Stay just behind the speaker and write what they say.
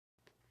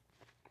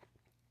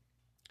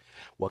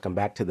Welcome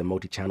back to the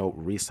Multi-Channel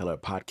Reseller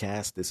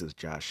Podcast. This is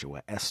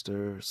Joshua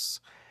Esters,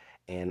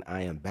 and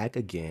I am back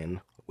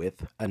again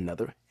with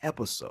another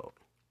episode.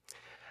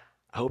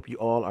 I hope you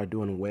all are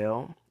doing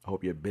well. I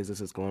hope your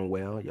business is going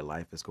well, your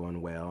life is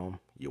going well,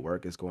 your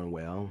work is going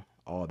well,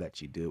 all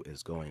that you do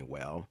is going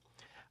well.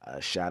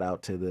 Shout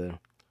out to the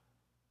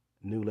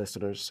new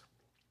listeners,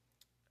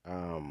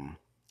 and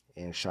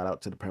shout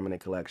out to the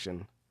Permanent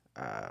Collection.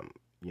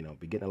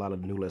 Been getting a lot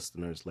of new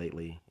listeners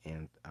lately,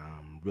 and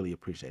really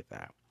appreciate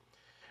that.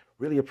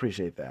 Really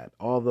appreciate that.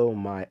 Although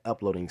my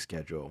uploading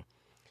schedule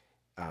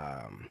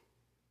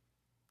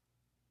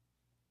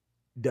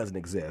doesn't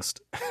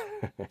exist,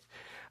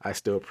 I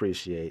still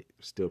appreciate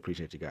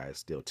you guys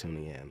still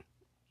tuning in,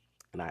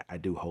 and I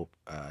do hope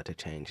to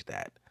change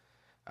that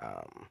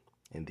um,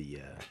 in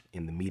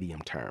the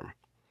medium term,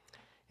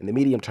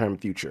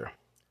 future.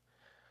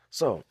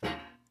 So,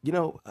 you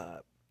know,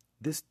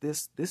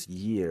 this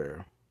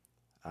year,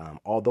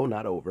 although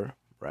not over,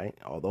 right?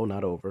 Although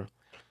not over,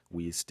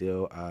 we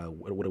still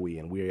what are we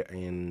in? We're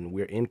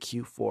in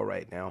Q4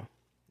 right now,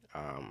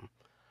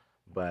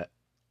 but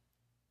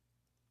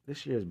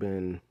this year has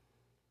been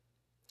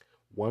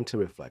one to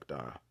reflect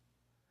on,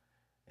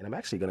 and I'm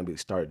actually going to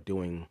start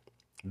doing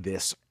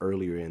this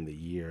earlier in the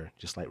year,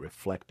 just like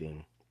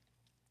reflecting,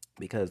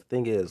 because the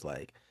thing is,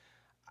 like,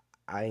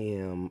 I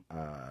am,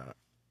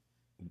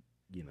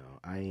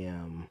 I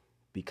am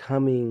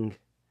becoming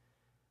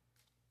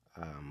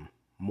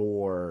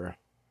more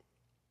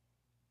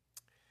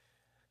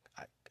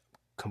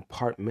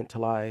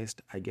compartmentalized,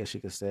 I guess you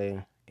could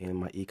say, in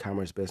my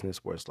e-commerce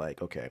business, where it's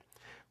like, okay,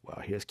 well,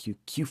 here's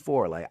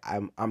Q4. Like,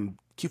 I'm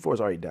Q4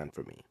 is already done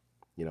for me,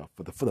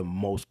 for the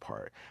most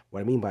part. What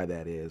I mean by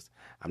that is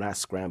I'm not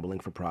scrambling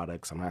for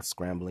products. I'm not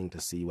scrambling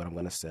to see what I'm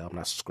going to sell. I'm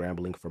not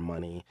scrambling for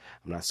money.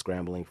 I'm not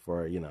scrambling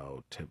for,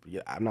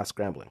 I'm not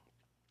scrambling.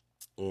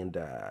 And,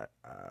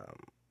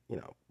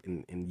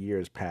 in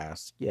years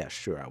past, yeah,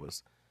 sure, I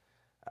was,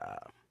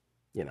 uh,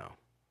 you know,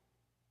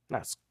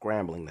 not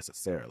scrambling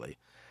necessarily,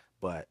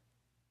 but,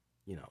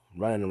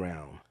 running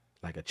around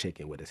like a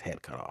chicken with his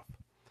head cut off.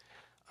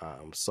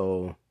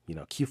 So,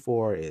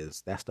 Q4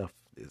 is that stuff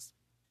is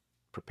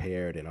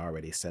prepared and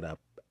already set up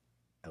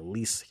at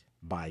least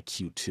by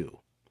Q2.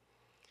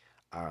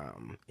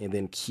 And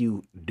then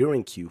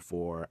during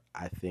Q4,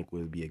 I think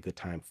would be a good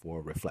time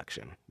for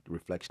reflection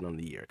on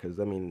the year. Because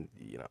I mean,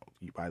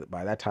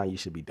 by that time you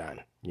should be done.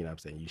 You know what I'm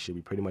saying? You should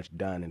be pretty much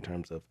done in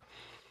terms of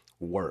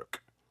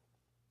work,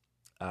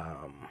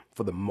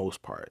 for the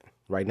most part.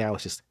 Right now,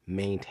 it's just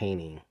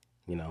maintaining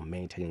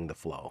the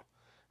flow.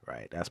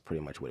 Right? That's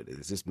pretty much what it is.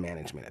 It's just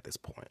management at this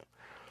point.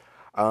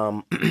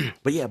 Um,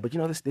 but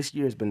this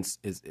year has been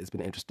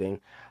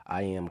interesting.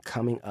 I am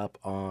coming up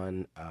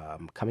on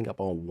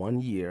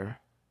 1 year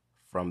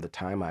from the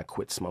time I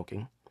quit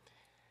smoking,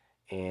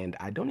 and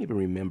I don't even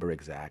remember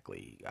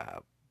exactly.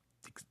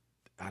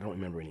 I don't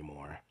remember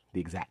anymore the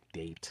exact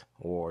date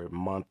or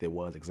month it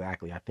was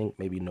exactly. I think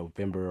maybe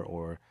November,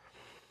 or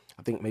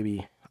I think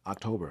maybe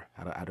October.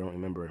 I don't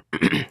remember,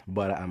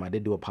 but I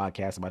did do a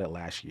podcast about it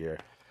last year.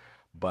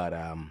 But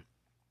yeah,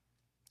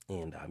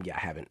 I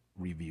haven't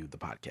reviewed the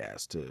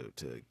podcast to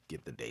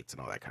get the dates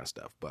and all that kind of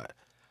stuff. But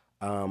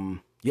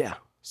yeah,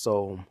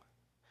 so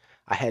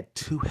I had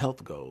two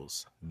health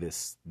goals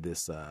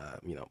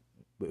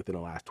within the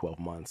last 12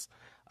 months.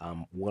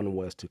 One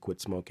was to quit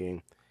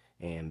smoking,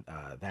 and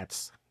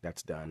that's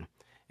done.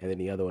 And then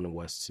the other one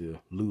was to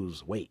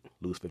lose weight,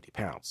 lose 50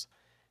 pounds.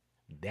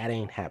 That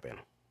ain't happened,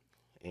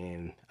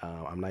 and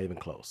I'm not even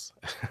close.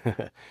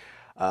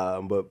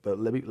 But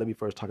let me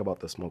first talk about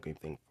the smoking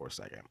thing for a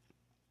second.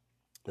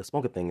 The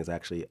smoking thing is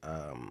actually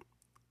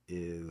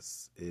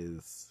is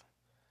is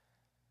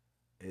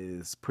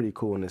is pretty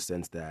cool in the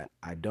sense that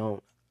I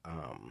don't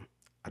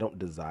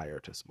desire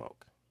to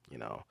smoke. You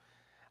know,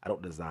 I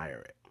don't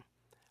desire it.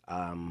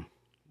 Um,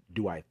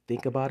 do I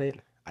think about it?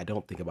 I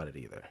don't think about it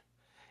either.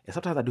 And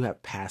sometimes I do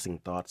have passing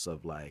thoughts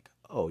of like,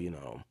 oh,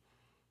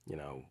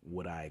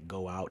 would I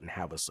go out and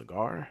have a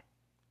cigar?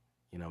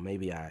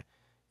 Maybe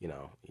in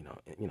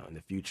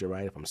the future,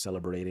 right? If I'm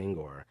celebrating,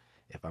 or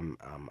if I'm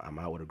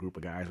out with a group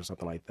of guys or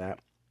something like that,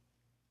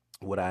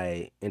 would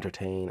I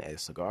entertain a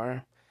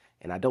cigar?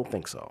 And I don't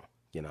think so.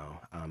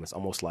 It's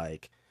almost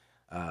like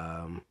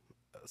um,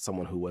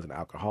 someone who was an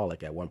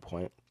alcoholic at one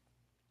point.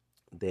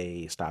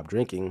 They stopped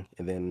drinking,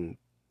 and then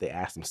they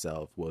asked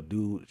themselves, "Well,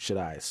 should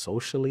I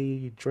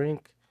socially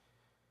drink?"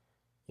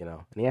 And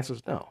the answer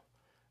is no,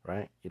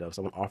 right? If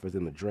someone offers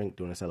them a drink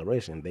during a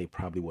celebration, they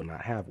probably would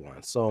not have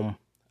one. So,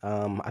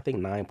 I think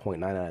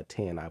 9.9 out of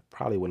 10, I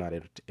probably would not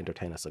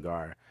entertain a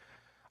cigar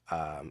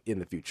in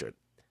the future.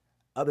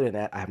 Other than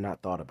that, I have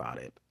not thought about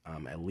it,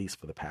 at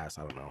least for the past,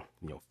 I don't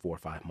know, 4 or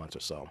 5 months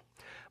or so.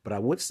 But I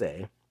would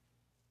say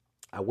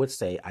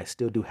I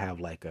still do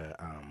have like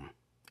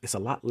it's a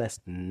lot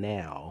less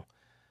now,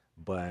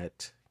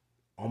 but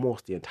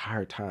almost the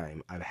entire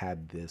time I've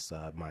had this,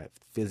 my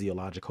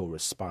physiological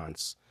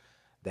response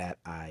that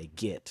I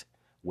get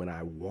when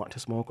I want to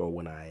smoke, or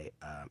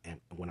and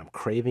when I'm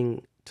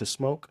craving to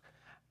smoke.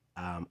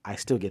 I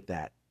still get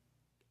that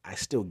I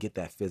still get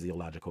that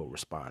physiological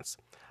response.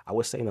 I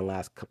would say in the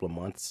last couple of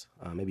months,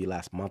 maybe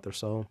last month or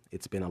so,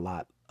 it's been a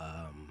lot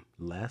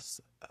less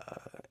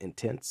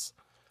intense.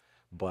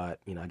 But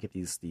I get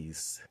these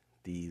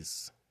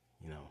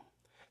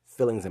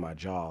feelings in my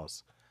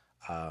jaws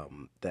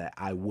that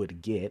I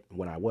would get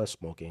when I was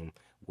smoking,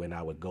 when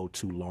I would go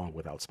too long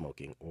without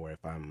smoking, or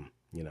if I'm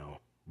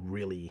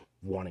really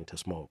wanting to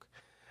smoke.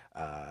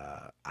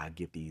 I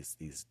get these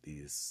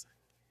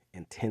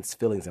intense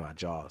feelings in my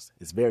jaws.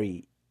 It's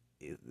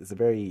a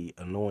very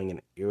annoying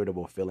and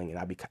irritable feeling,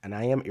 and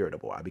I am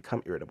irritable. I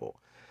become irritable,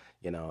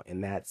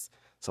 and that's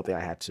something I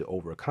had to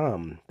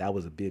overcome. That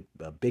was a big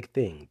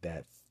thing,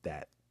 that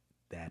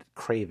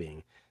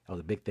craving. That was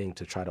a big thing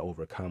to try to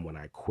overcome when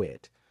I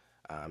quit.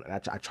 And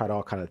I tried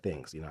all kind of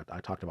things.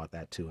 I talked about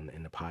that too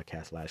in the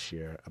podcast last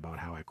year about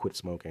how I quit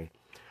smoking.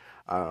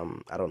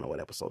 I don't know what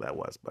episode that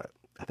was, but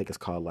I think it's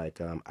called like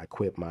I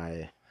quit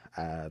my.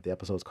 The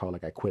episode's called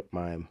like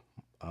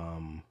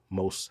um,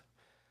 most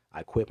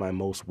I quit my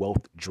most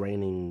wealth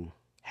draining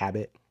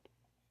habit,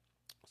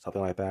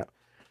 something like that.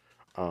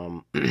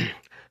 Um,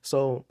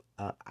 so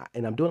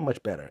and I'm doing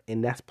much better,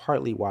 and that's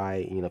partly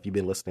why if you've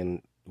been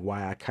listening,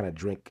 why I kind of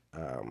drink.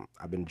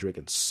 I've been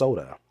drinking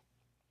soda.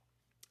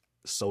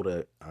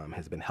 Soda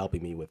has been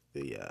helping me with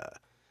the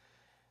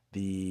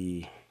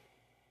the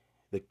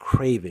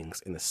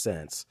cravings in a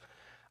sense,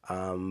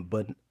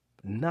 but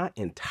not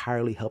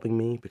entirely helping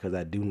me because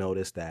I do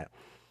notice that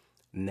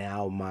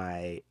now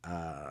my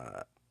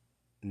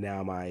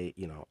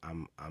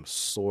I'm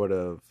sort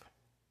of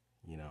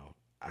you know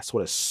I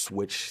sort of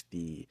switch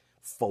the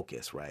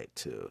focus right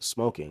to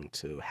smoking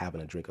to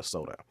having a drink of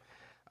soda.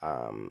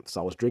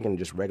 So I was drinking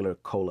just regular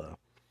cola,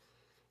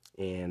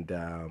 and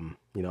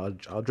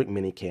I'll drink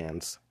mini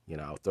cans.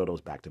 I'll throw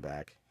those back to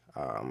back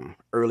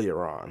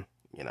earlier on.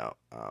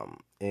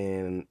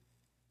 And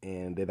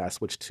then I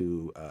switched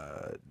to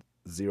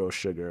zero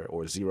sugar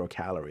or zero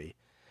calorie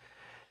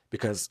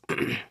because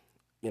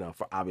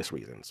for obvious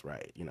reasons,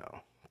 right?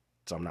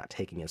 So I'm not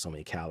taking in so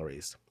many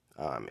calories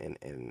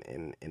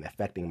and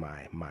affecting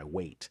my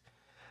weight.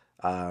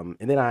 And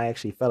then I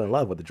actually fell in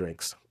love with the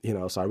drinks,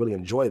 so I really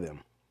enjoy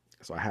them.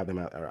 So I have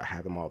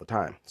them all the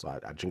time. So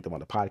I drink them on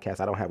the podcast.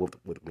 I don't have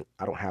with me.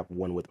 I don't have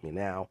one with me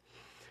now.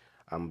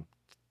 I'm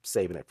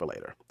saving it for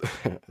later.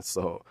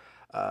 So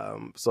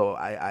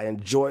I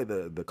enjoy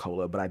the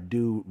cola, but I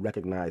do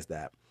recognize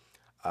that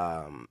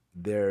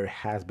there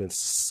has been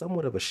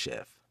somewhat of a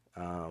shift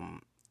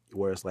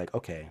where it's like,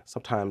 okay,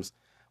 sometimes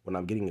when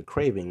I'm getting a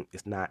craving,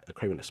 it's not a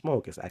craving to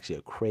smoke. It's actually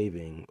a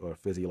craving or a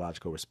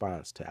physiological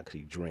response to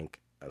actually drink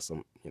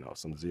some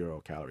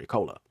zero calorie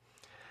cola.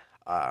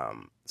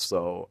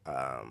 So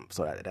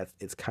that's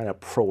it's kind of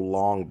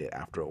prolonged it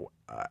after.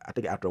 I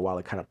think after a while,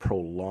 it kind of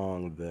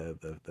prolonged the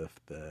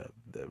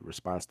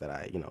response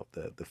that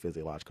the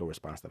physiological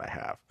response that I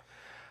have.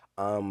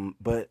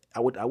 But I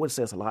would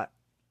say it's a lot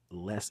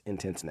less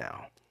intense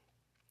now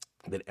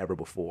than ever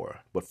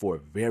before. But for a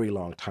very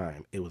long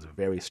time, it was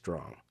very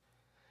strong.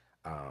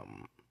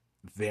 Um,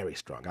 very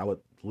strong. I would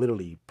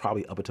literally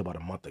probably up until about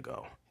a month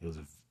ago,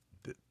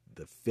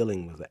 the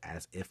feeling was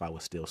as if I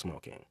was still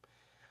smoking.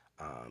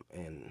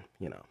 And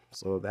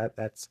so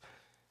that's.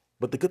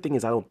 But the good thing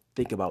is I don't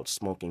think about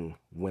smoking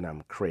when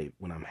I'm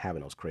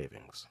having those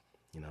cravings.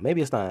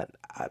 Maybe it's not.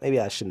 Maybe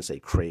I shouldn't say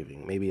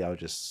craving. Maybe I would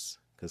just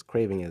because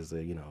craving is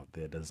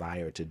the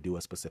desire to do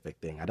a specific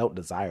thing. I don't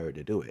desire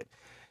to do it.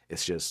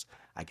 It's just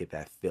I get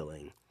that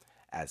feeling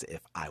as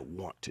if I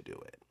want to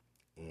do it,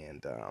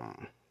 and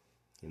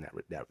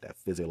that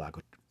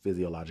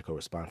physiological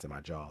response in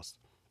my jaws.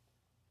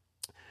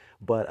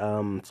 But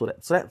so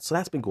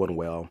that's been going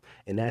well,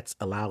 and that's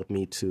allowed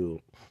me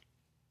to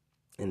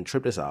and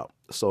trip this out.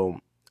 So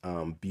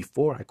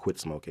before I quit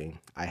smoking,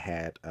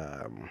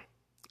 um,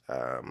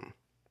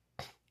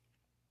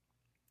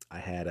 I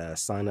had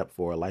signed up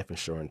for a life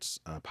insurance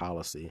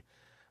policy,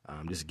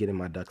 just getting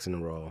my ducks in a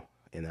row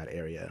in that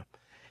area,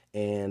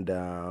 and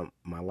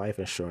my life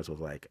insurance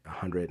was like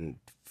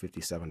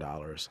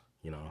 $157.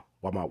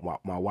 While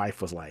my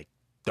wife was like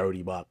 $30.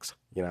 You know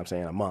what I'm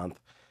saying, a month.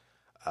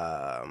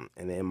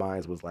 And then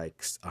mine was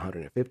like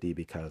 150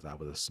 because I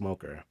was a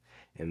smoker.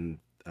 And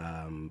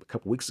a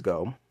couple weeks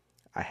ago,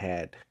 I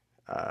had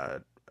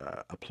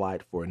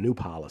applied for a new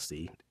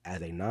policy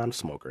as a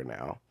non-smoker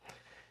now,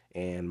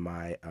 and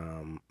my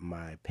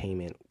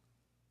payment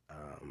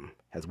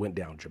has went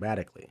down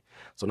dramatically.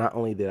 So not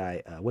only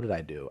did what did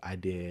I do? I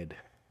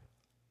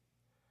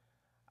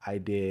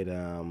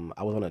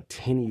was on a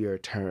 10-year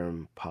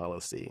term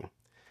policy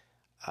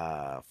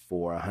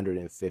for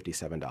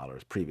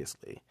 $157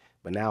 previously.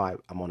 But now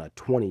I'm on a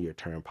 20-year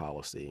term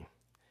policy,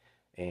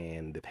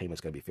 and the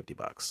payment's gonna be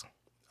 $50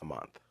 a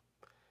month.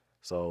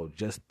 So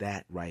just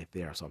that right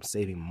there. So I'm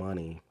saving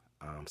money,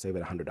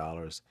 saving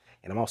 $100,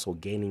 and I'm also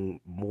gaining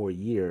more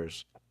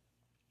years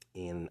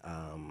in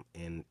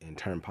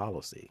term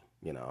policy.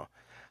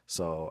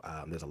 So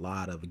there's a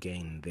lot of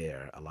gain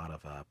there, a lot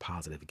of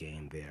positive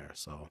gain there.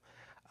 So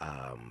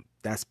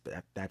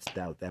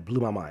That blew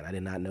my mind. I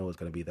did not know it was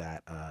going to be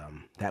that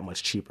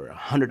much cheaper,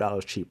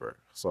 $100 cheaper.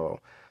 So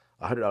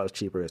 $100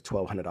 cheaper is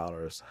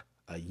 $1,200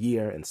 a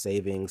year in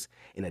savings,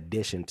 in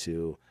addition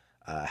to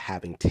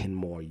having 10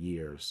 more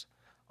years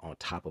on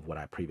top of what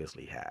I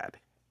previously had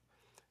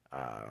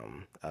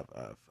of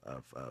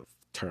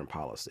term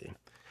policy.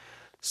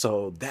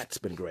 So that's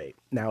been great.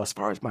 Now, as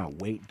far as my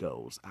weight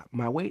goes,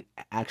 my weight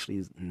actually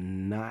has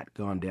not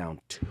gone down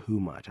too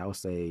much. I would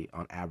say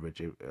on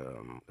average,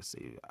 let's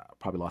see, I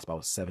probably lost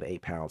about 7 to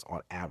 8 pounds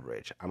on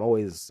average. I'm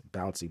always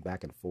bouncing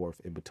back and forth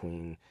in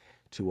between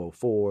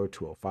 204,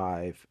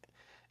 205,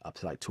 up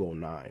to like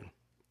 209.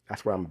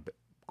 That's where I'm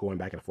going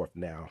back and forth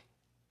now.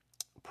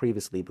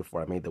 Previously,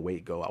 before I made the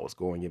weight go, I was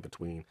going in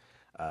between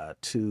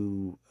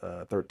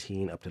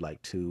 213 up to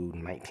like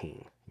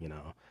 219, you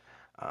know.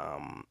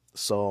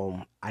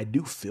 So I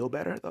do feel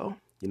better though.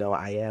 You know,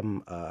 I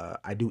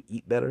do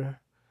eat better.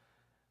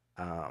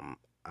 I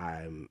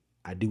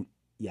do,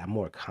 yeah, I'm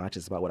more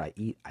conscious about what I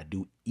eat. I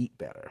do eat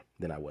better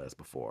than I was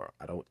before.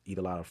 I don't eat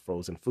a lot of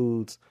frozen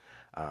foods.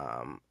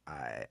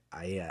 I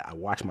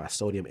watch my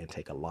sodium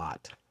intake a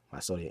lot, my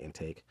sodium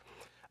intake.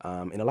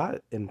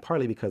 And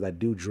partly because I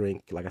do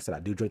drink, like I said,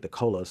 I do drink the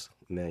colas,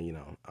 and then,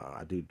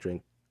 I do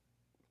drink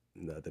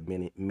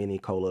the mini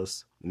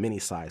colas, mini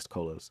sized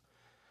colas.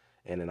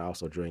 And then I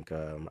also drink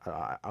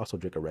I also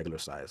drink a regular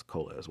sized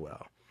cola as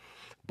well.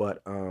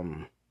 But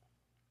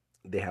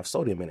they have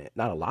sodium in it.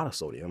 Not a lot of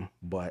sodium,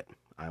 but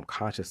I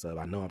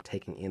know I'm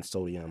taking in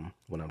sodium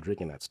when I'm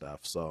drinking that stuff.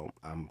 So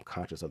I'm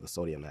conscious of the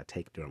sodium that I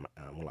take during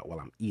while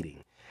I'm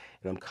eating.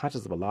 And I'm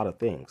conscious of a lot of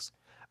things.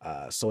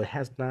 So it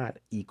has not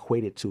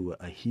equated to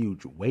a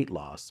huge weight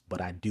loss,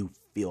 but I do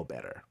feel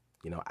better.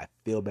 I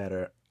feel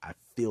better. I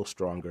feel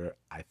stronger.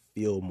 I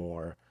feel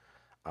more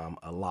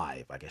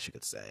alive, I guess you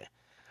could say.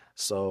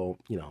 So,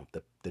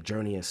 the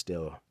journey is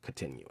still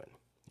continuing.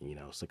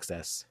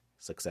 Success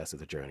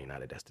is a journey,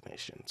 not a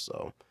destination.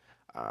 So,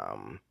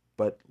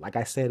 but like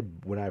I said,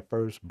 when I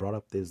first brought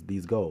up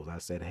these goals, I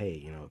said,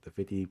 hey, the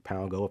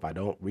 50-pound goal, if I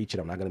don't reach it,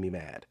 I'm not going to be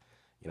mad.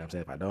 You know what I'm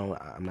saying? If I don't,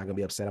 I'm not going to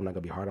be upset. I'm not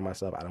going to be hard on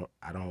myself.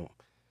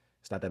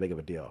 It's not that big of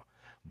a deal.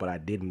 But I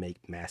did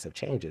make massive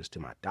changes to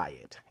my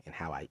diet and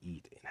how I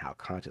eat and how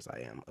conscious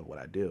I am of what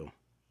I do.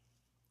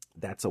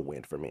 That's a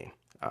win for me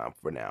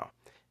for now.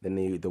 Then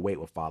the weight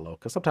will follow,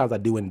 because sometimes I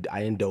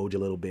indulge a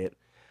little bit.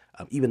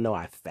 Even though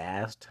I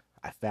fast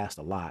a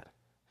lot.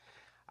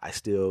 I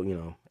still,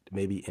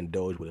 maybe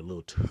indulge with a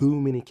little too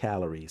many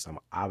calories. I'm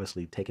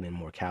obviously taking in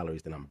more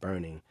calories than I'm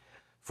burning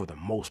for the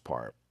most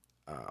part.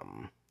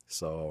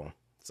 So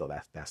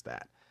that's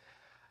that.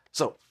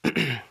 So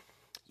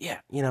yeah,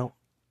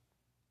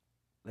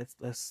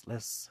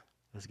 let's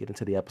get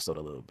into the episode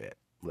a little bit.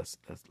 Let's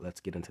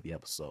get into the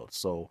episode.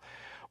 So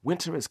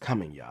winter is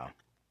coming, y'all.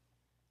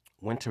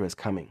 Winter is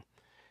coming.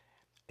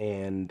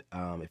 And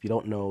if you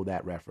don't know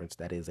that reference,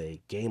 that is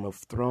a Game of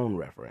Thrones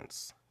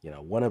reference,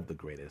 one of the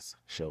greatest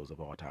shows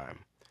of all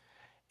time.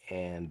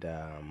 And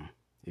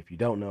if you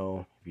don't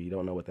know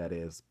what that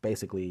is,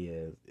 basically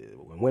is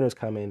when winter's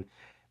coming,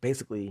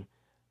 basically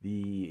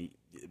the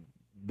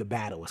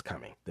battle is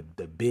coming,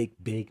 the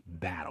big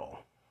battle.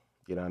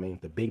 You know what I mean?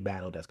 The big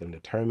battle that's going to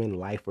determine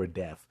life or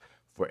death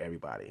for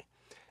everybody.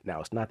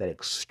 Now, it's not that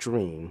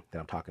extreme that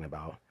I'm talking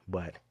about,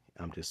 but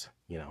I'm just,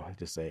 I'm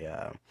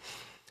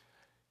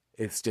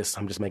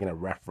just making a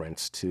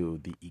reference to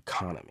the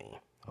economy.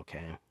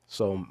 Okay.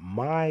 So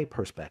my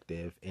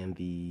perspective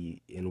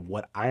in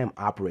what I am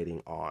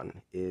operating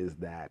on is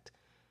that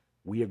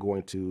we are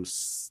going to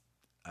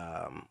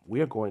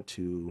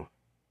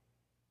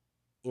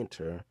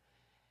enter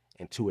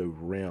into a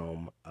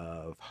realm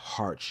of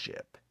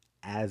hardship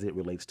as it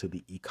relates to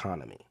the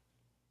economy.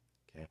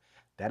 Okay.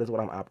 That is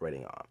what I'm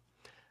operating on.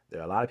 There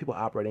are a lot of people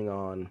operating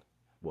on,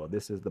 well,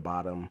 this is the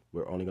bottom.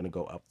 We're only going to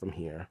go up from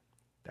here.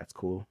 That's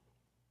cool.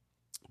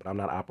 But I'm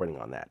not operating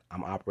on that.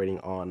 I'm operating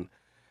on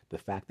the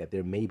fact that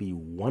there may be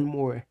one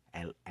more,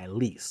 at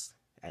least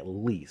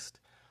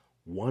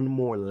one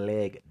more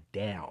leg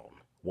down,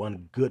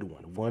 one good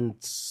one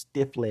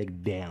stiff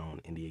leg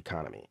down in the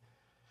economy.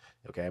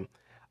 Okay.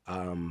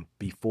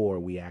 Before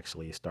we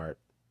actually start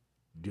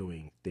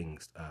doing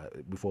things,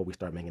 before we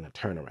start making a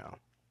turnaround.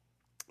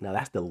 Now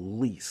that's the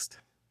least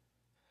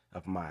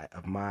of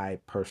my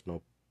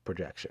personal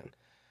projection.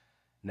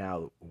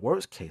 Now,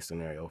 worst case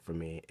scenario for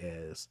me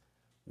is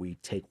we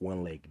take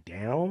one leg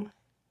down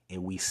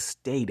and we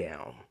stay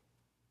down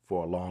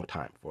for a long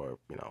time, for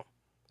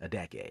a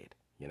decade.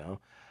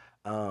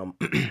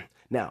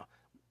 Now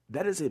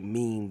that doesn't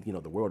mean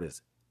the world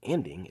is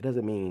ending. It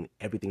doesn't mean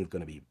everything's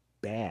going to be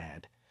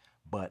bad.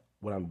 But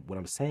what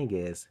I'm saying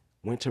is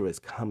winter is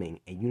coming,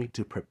 and you need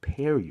to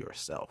prepare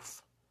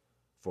yourself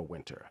for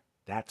winter.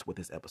 That's what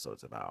this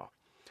episode's about.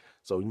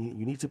 So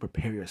you need to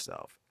prepare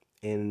yourself.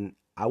 And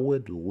I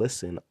would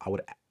listen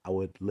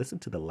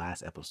to the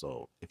last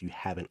episode if you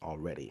haven't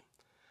already.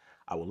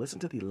 I will listen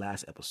to the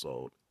last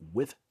episode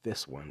with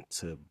this one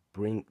to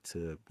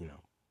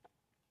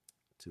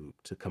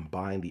to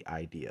combine the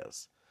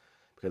ideas,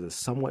 because it's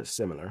somewhat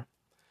similar,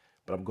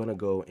 but I'm going to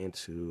go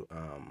into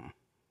I'm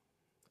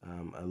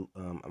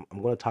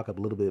going to talk a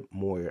little bit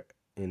more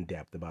in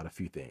depth about a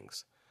few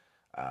things,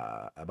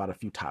 about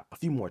a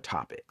few more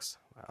topics,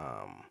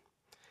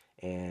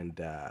 and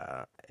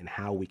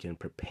how we can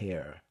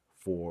prepare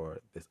for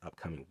this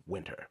upcoming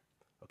winter.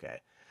 Okay,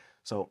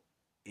 so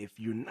if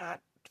you're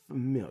not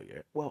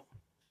familiar, well,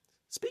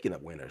 speaking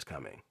of winter's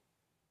coming,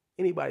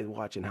 anybody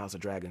watching House of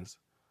Dragons?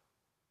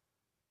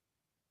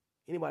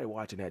 Anybody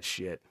watching that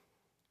shit?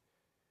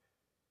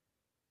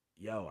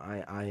 Yo,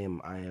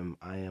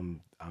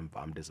 I'm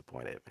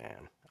disappointed,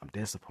 man. I'm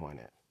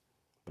disappointed,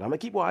 but I'm gonna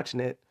keep watching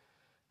it.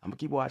 I'm gonna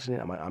keep watching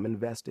it. I'm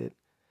invested,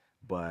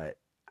 but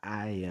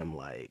I am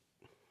like,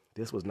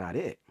 this was not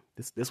it.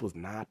 This was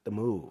not the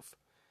move.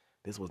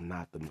 This was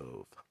not the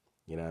move.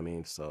 You know what I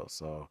mean?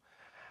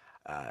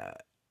 Uh,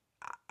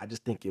 I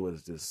just think it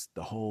was just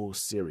the whole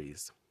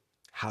series,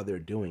 how they're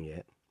doing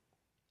it.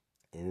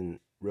 And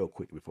real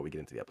quick before we get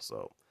into the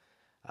episode,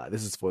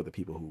 this is for the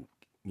people who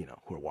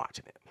who are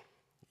watching it.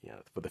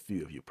 For the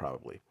few of you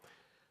probably.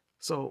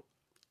 So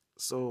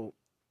so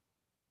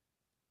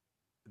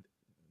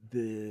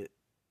the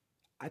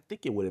I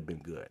think it would have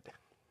been good.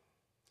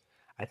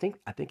 I think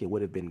it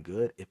would have been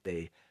good if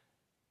they,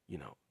 you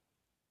know,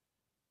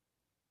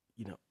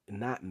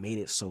 not made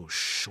it so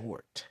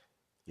short.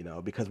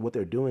 Because what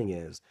they're doing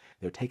is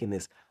they're taking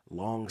this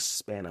long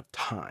span of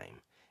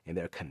time and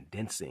they're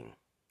condensing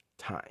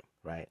time,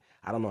 right?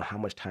 I don't know how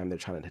much time they're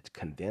trying to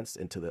condense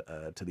into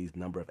to these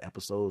number of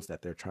episodes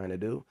that they're trying to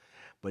do,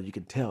 but you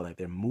can tell that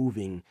they're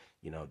moving.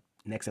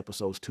 Next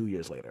episode's 2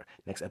 years later,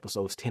 next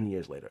episode's 10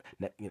 years later,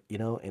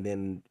 and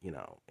then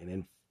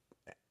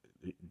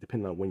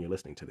depending on when you're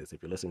listening to this,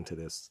 if you're listening to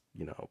this,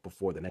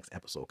 before the next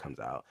episode comes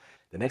out,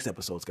 the next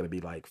episode is going to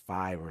be like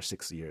 5 or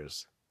 6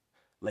 years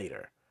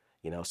later.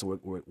 So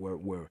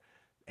we're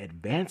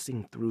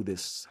advancing through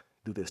this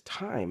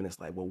time, and it's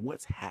like, well,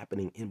 what's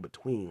happening in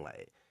between?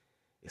 Like,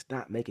 it's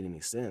not making any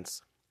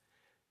sense,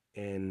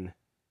 and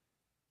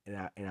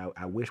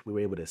I wish we were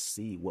able to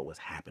see what was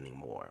happening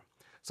more.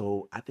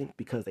 So I think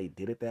because they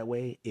did it that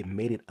way, it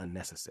made it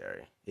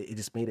unnecessary. It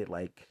just made it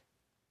like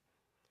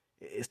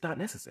it's not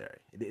necessary.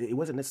 It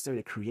wasn't necessary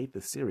to create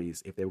the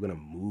series if they were going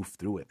to move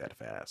through it that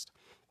fast.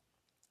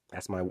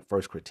 That's my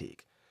first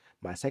critique.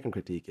 My second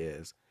critique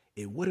is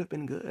it would have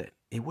been good.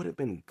 It would have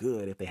been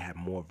good if they had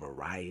more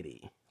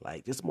variety,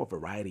 like just more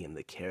variety in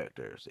the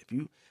characters. If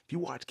you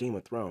watch Game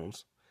of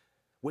Thrones,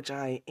 which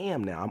I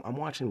am now, I'm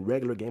watching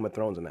regular Game of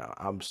Thrones now.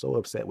 I'm so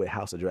upset with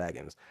House of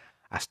Dragons.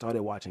 I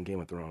started watching Game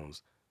of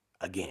Thrones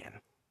again,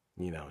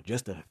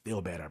 just to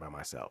feel better about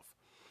myself.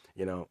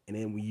 And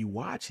then when you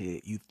watch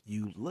it,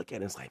 you look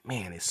at it, it's like,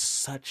 man, it's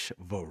such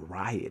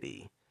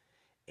variety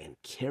in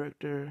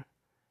characters,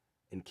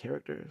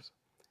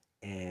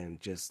 and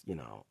just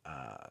in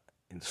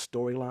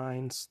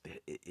storylines.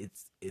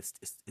 It's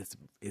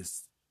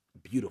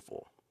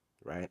beautiful,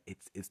 right?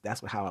 It's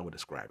That's how I would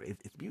describe it.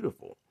 It's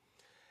beautiful.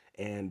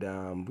 And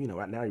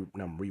right now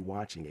I'm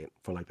rewatching it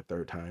for like the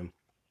third time.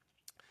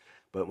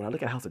 But when I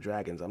look at House of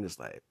Dragons, I'm just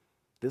like,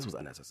 this was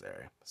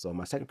unnecessary. So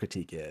my second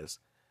critique is,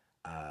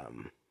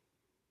 um,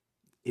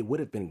 it would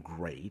have been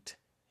great,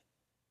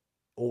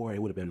 or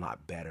it would have been a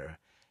lot better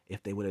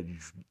if they would have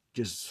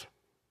just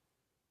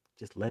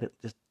just let it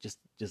just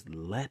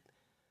let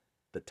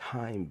the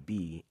time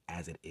be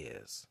as it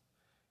is.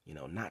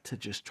 Not to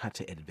just try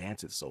to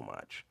advance it so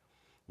much.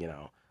 You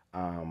know,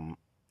 um,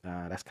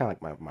 that's kind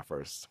of like my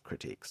first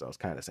critique. So it's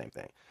kind of the same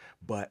thing.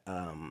 But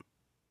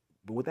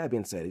with that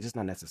being said, it's just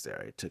not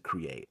necessary to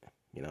create.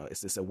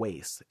 It's just a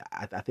waste.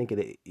 I think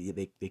they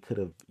could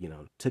have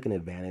taken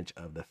advantage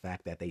of the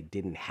fact that they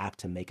didn't have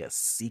to make a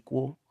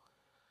sequel.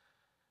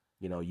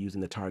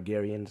 Using the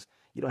Targaryens,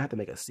 you don't have to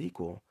make a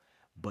sequel,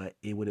 but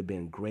it would have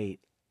been great.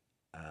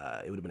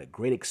 It would have been a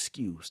great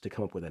excuse to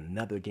come up with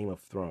another Game of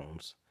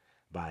Thrones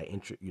by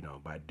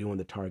doing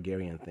the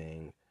Targaryen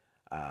thing,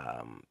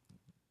 um,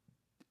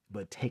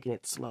 but taking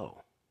it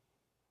slow.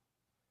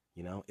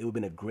 It would have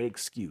been a great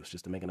excuse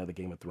just to make another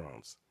Game of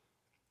Thrones.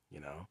 You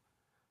know,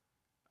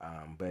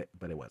 but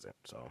it wasn't.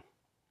 So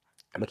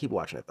I'm gonna keep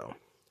watching it though.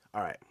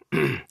 All right.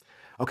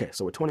 Okay,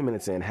 so we're 20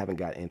 minutes in, haven't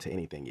got into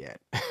anything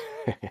yet.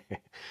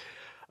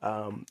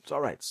 So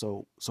all right,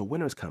 so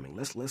winter's coming.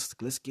 Let's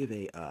give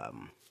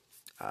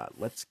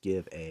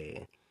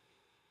a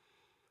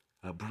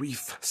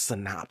brief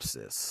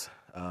synopsis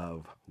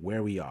of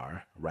where we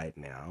are right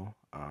now,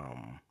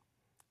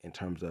 in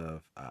terms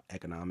of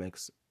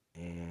economics,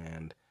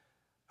 and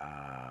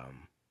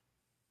um,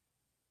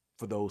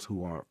 for those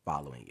who aren't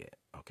following it.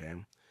 Okay,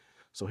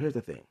 so here's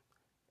the thing: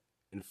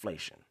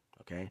 inflation.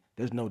 Okay,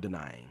 there's no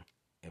denying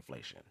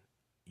inflation.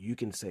 You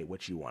can say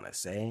what you want to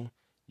say.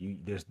 You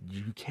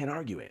can't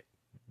argue it.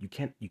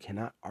 You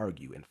cannot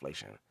argue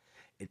inflation.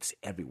 It's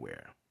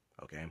everywhere.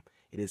 Okay,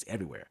 it is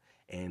everywhere,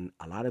 and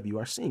a lot of you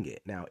are seeing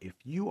it now. If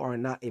you are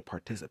not a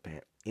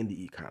participant in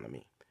the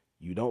economy,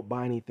 you don't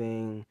buy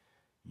anything.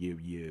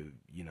 You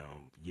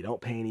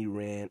don't pay any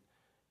rent.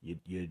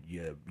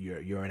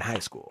 You're in high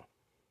school.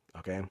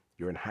 Okay,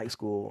 you're in high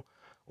school,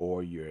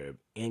 or you're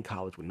in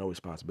college with no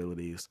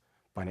responsibilities.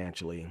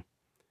 financially,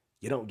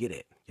 you don't get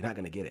it. You're not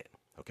going to get it.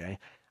 Okay.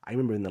 I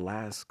remember in the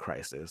last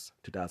crisis,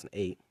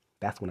 2008,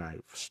 that's when I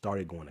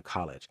started going to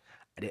college.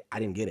 I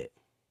didn't get it.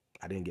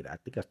 I didn't get it. I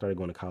think I started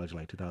going to college in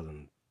like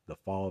 2000, the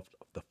fall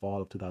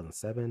of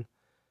 2007,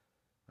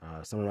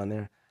 somewhere around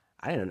there.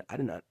 I didn't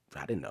know.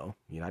 I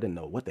didn't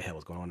know what the hell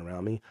was going on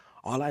around me.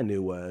 All I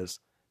knew was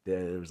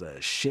there was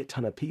a shit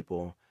ton of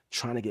people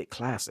trying to get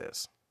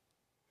classes.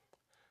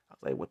 I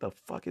was like, what the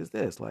fuck is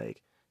this?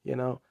 Like,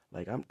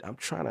 like I'm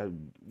trying to.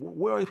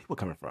 Where are these people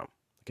coming from?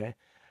 Okay,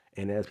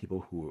 and there's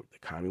people who the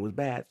economy was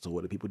bad. So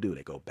what do people do?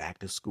 They go back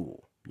to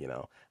school.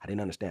 I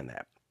didn't understand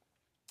that,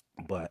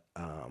 but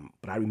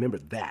I remember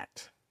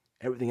that.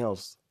 Everything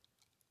else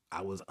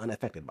I was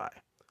unaffected by.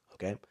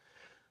 Okay,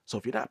 so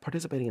if you're not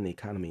participating in the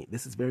economy,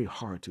 this is very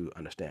hard to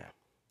understand.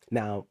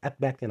 Now,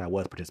 back then, I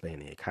was participating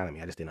in the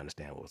economy. I just didn't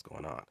understand what was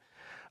going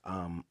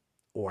on,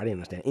 or I didn't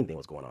understand anything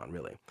was going on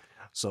really.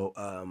 So,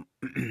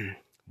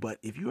 but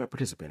if you're a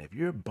participant, if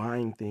you're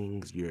buying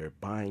things, you're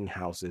buying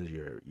houses,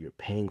 you're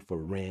paying for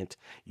rent,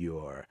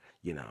 you're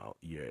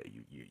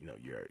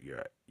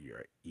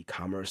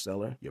e-commerce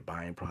seller, you're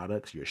buying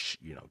products, you're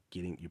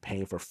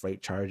paying for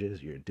freight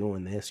charges, you're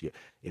doing this.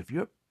 If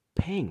you're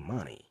paying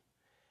money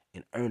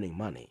and earning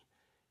money,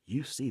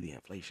 you see the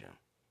inflation.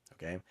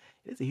 Okay,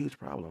 it's a huge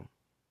problem.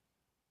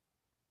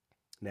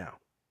 Now,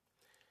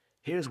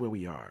 here's where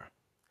we are.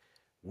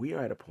 We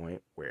are at a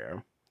point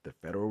where the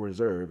Federal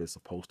Reserve is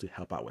supposed to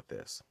help out with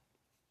this.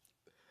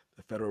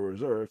 The Federal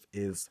Reserve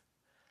is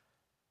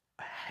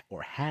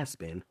or has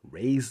been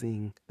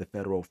raising the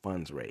federal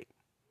funds rate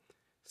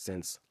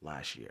since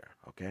last year.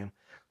 Okay,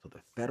 so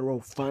the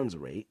federal funds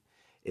rate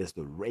is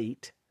the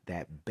rate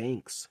that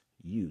banks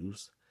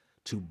use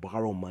to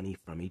borrow money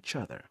from each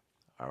other.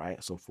 All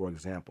right, so for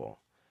example,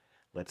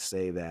 let's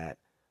say that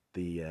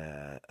the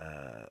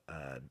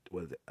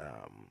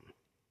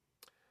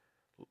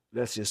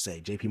let's just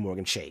say JP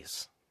Morgan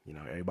Chase,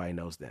 everybody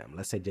knows them.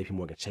 Let's say JP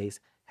Morgan Chase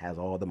has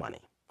all the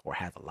money or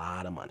has a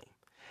lot of money.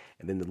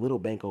 And then the little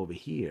bank over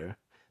here,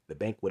 the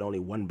bank with only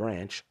one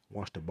branch,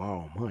 wants to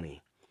borrow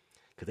money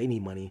because they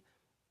need money.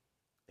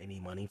 They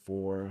need money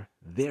for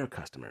their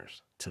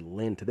customers, to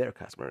lend to their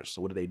customers.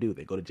 So what do?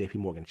 They go to JP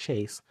Morgan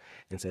Chase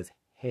and says,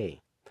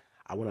 hey,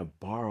 I want to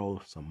borrow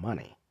some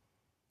money.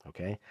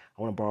 Okay?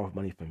 I want to borrow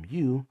money from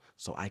you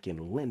so I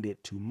can lend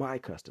it to my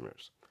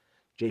customers.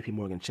 JP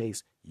Morgan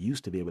Chase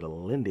used to be able to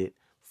lend it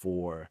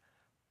for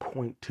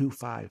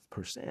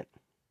 0.25%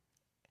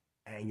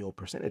 annual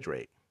percentage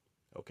rate.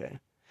 Okay?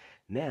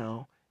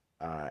 Now,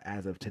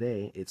 as of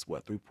today, it's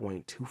what,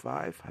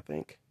 3.25, I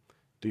think?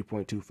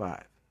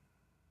 3.25.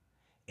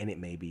 And it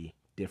may be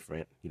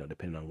different,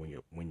 depending on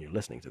when you're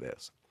listening to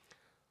this.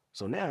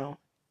 So now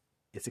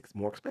it's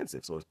more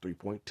expensive. So it's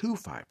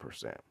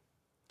 3.25%.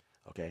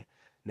 Okay?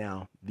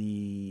 Now,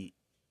 the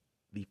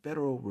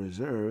Federal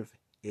Reserve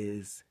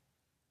is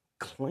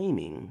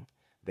claiming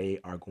they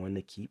are going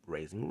to keep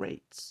raising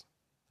rates.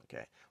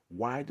 Okay?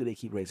 Why do they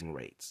keep raising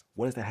rates?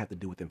 What does that have to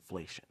do with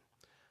inflation?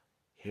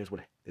 Here's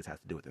what this has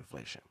to do with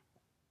inflation.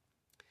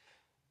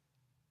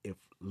 If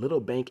little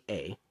bank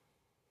A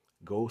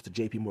goes to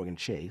JP Morgan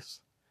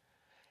Chase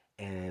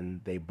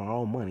and they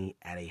borrow money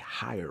at a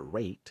higher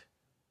rate,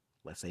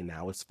 let's say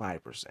now it's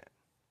 5%,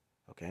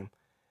 okay?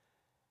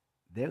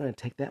 They're going to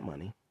take that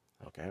money,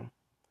 okay?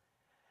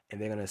 And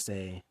they're going to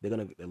say,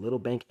 the little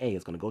bank A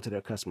is going to go to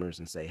their customers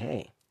and say,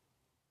 hey,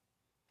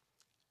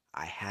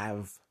 I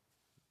have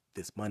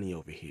this money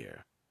over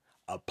here.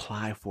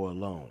 Apply for a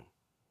loan.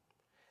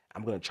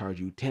 I'm going to charge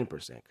you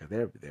 10%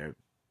 because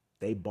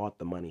they bought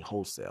the money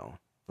wholesale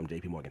from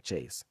JP Morgan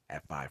Chase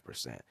at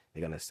 5%.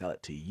 They're going to sell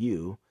it to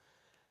you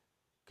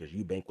because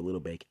you bank with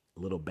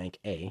little bank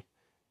A.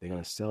 They're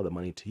going to sell the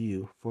money to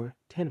you for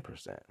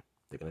 10%.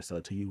 They're going to sell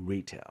it to you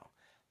retail.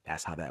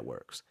 That's how that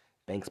works.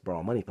 Banks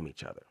borrow money from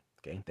each other.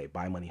 Okay, they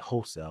buy money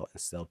wholesale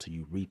and sell to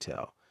you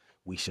retail.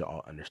 We should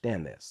all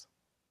understand this,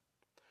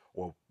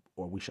 or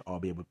we should all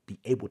be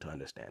able to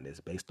understand this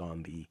based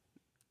on the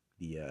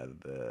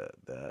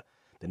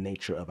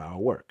nature of our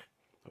work.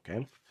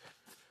 Okay,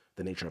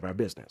 the nature of our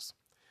business.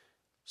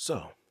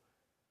 So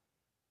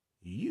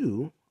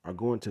you are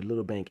going to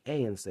little bank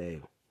A and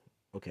say,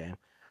 okay,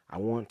 I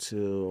want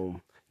to,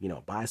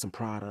 buy some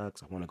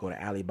products. I want to go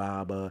to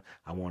Alibaba.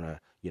 I want to,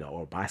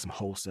 or buy some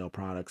wholesale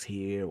products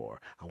here, or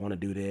I want to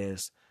do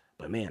this.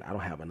 But man, I don't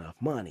have enough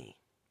money.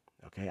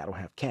 Okay, I don't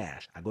have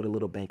cash. I go to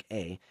little bank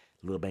A.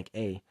 Little bank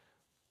A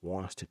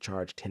wants to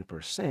charge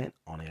 10%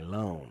 on a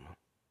loan.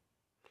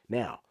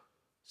 Now,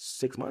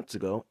 6 months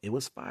ago, it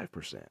was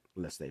 5%.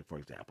 Let's say, for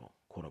example,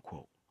 quote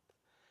unquote.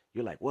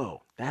 You're like,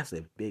 whoa, that's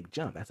a big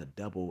jump. That's an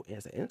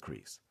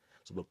increase.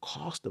 So the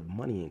cost of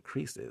money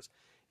increases.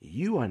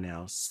 You are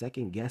now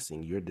second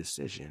guessing your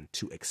decision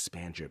to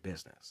expand your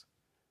business.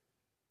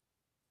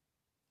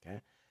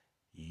 Okay?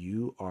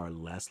 You are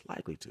less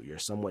likely to. You're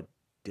somewhat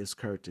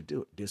discouraged to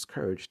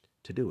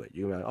do it.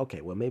 You're like,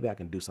 okay, well, maybe I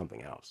can do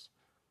something else.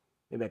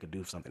 Maybe I could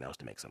do something else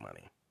to make some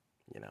money,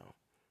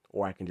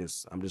 Or I'm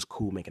just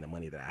cool making the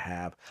money that I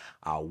have.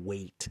 I'll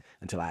wait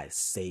until I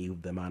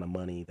save the amount of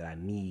money that I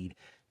need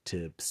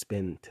to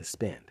spend.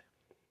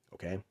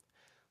 Okay.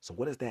 So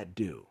what does that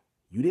do?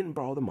 You didn't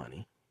borrow the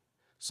money.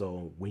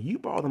 So when you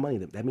borrow the money,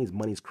 that means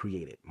money's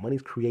created.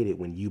 Money's created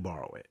when you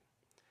borrow it.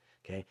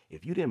 Okay.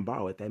 If you didn't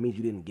borrow it, that means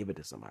you didn't give it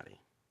to somebody.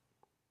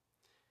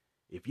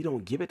 If you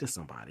don't give it to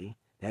somebody,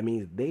 that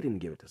means they didn't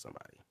give it to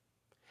somebody.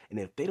 And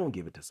if they don't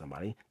give it to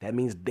somebody, that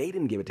means they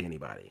didn't give it to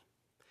anybody.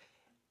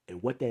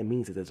 And what that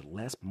means is there's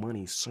less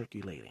money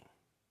circulating.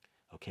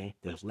 Okay?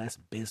 There's less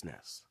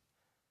business.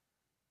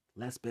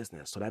 Less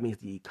business. So that means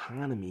the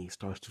economy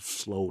starts to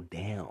slow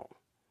down.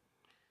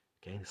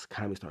 Okay? This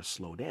economy starts to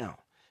slow down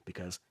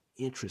because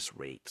interest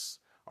rates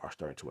are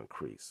starting to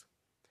increase.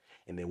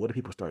 And then what do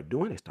people start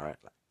doing? They start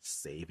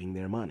saving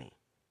their money.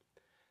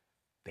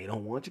 They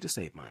don't want you to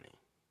save money.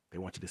 They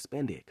want you to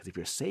spend it. Because if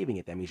you're saving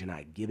it, that means you're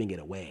not giving it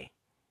away.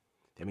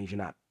 That means you're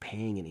not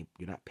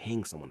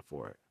paying someone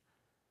for it.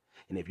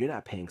 And if you're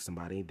not paying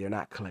somebody, they're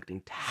not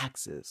collecting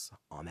taxes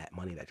on that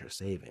money that you're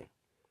saving.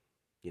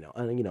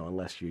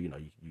 Unless you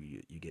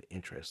get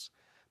interest.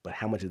 But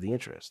how much is the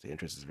interest? The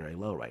interest is very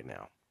low right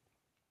now.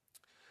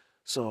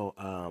 So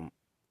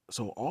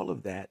all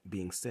of that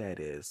being said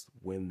is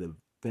when the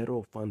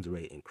federal funds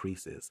rate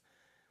increases,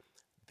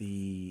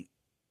 there's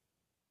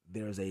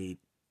a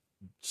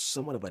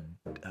somewhat of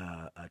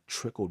a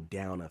trickle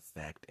down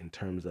effect in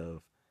terms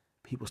of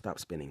people stop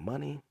spending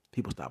money,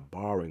 people stop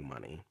borrowing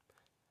money,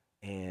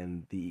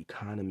 and the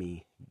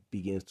economy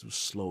begins to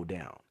slow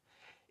down.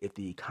 If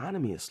the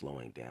economy is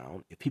slowing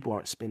down, if people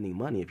aren't spending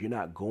money, if you're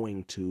not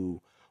going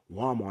to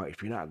Walmart,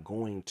 if you're not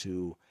going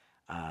to,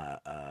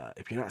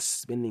 if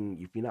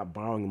you're not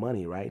borrowing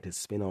money, right, to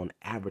spend on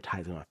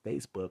advertising on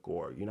Facebook,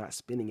 or you're not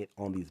spending it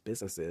on these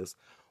businesses,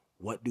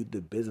 what do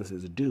the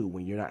businesses do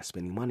when you're not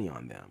spending money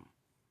on them?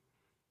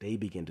 They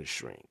begin to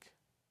shrink.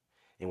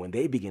 And when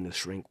they begin to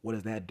shrink, what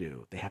does that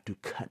do? They have to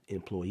cut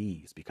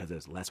employees because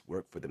there's less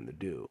work for them to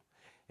do.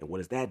 And what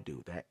does that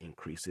do? That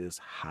increases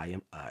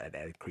the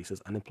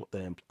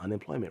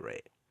unemployment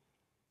rate.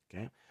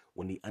 Okay?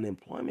 When the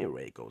unemployment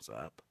rate goes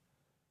up,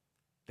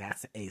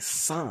 that's a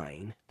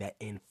sign that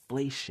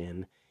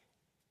inflation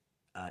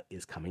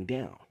is coming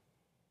down.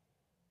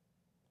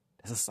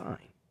 That's a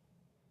sign.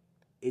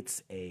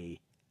 It's a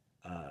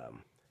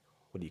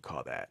what do you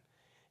call that?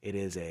 It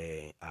is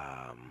it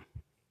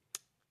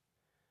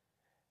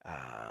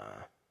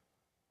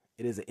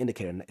is an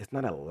indicator. It's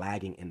not a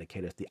lagging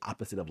indicator. It's the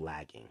opposite of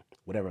lagging,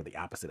 whatever the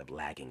opposite of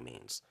lagging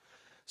means.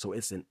 So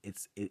the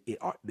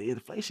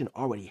inflation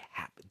already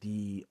happened.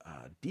 The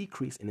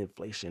decrease in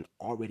inflation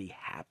already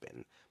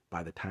happened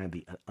by the time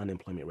the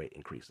unemployment rate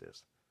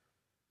increases.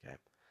 Okay,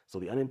 so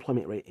the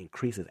unemployment rate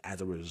increases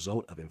as a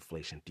result of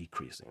inflation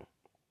decreasing.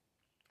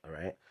 All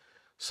right,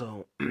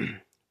 so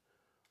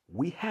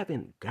we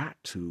haven't got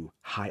to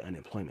high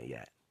unemployment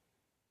yet.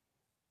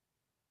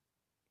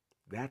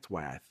 That's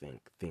why I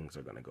think things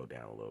are going to go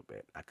down a little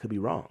bit. I could be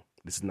wrong.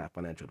 This is not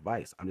financial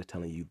advice. I'm just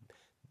telling you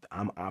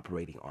I'm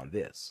operating on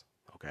this,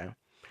 okay?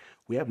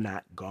 We have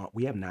not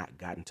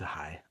gotten to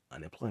high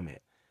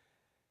unemployment.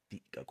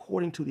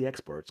 According to the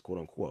experts, quote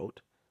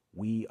unquote,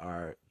 we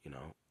are,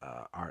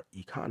 our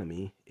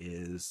economy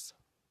is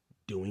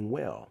doing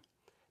well.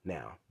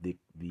 Now,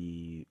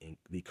 the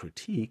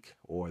critique,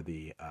 or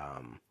the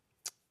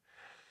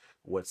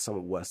what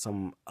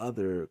some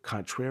other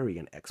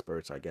contrarian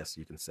experts, I guess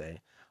you can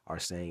say, are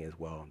saying is,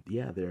 well,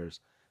 yeah, there's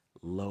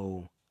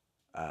low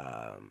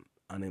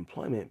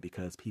unemployment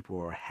because people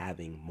are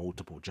having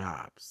multiple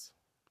jobs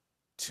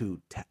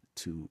to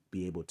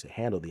be able to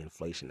handle the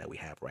inflation that we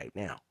have right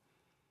now.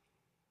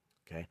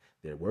 Okay,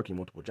 they're working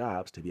multiple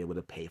jobs to be able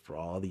to pay for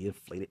all the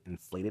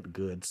inflated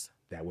goods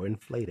that were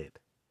inflated.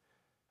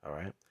 All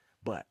right,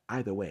 but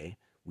either way,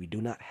 we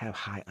do not have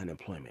high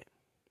unemployment.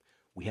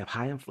 We have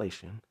high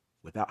inflation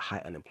without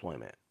high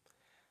unemployment.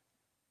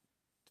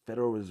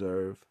 Federal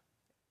Reserve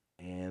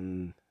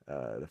and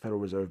the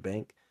Federal Reserve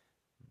Bank,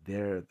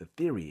 the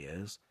theory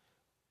is,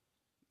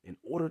 in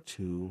order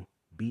to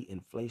beat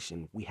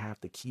inflation, we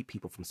have to keep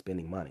people from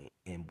spending money.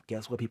 And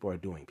guess what people are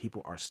doing?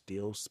 People are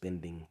still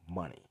spending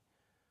money.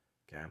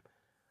 Okay,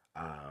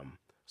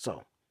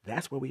 so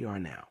that's where we are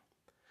now.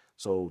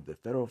 So the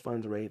federal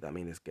funds rate, I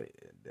mean, it's good.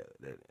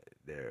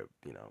 They're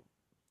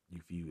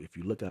if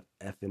you look up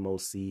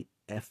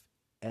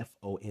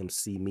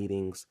FOMC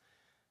meetings,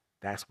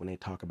 that's when they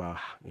talk about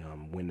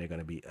when they're going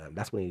to be.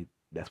 That's when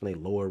they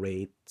lower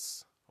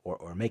rates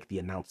or make the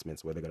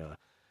announcements where they're going to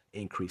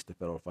increase the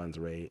federal funds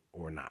rate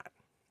or not.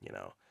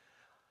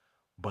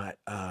 But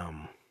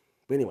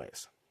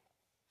anyways,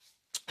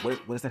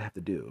 what does that have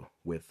to do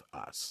with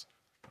us?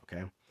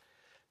 Okay,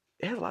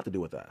 it has a lot to do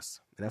with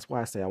us, and that's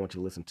why I say I want you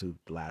to listen to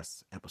the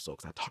last episode,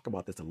 because I talk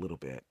about this a little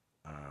bit,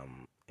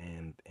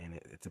 and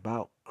it's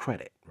about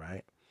credit,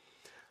 right?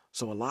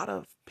 So a lot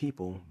of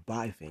people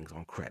buy things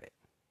on credit.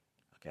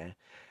 Okay,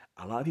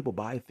 a lot of people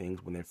buy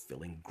things when they're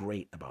feeling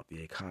great about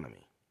the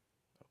economy.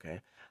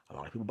 Okay, a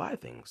lot of people buy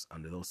things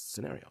under those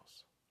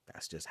scenarios.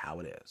 That's just how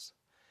it is.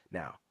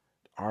 Now,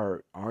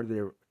 are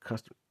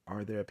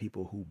there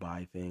people who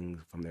buy things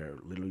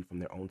literally from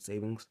their own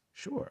savings?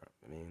 Sure.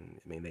 I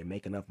mean they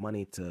make enough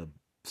money to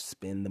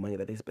spend the money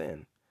that they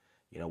spend,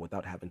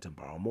 without having to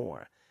borrow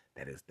more.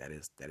 That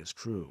is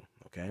true.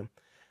 Okay.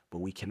 But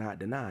we cannot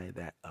deny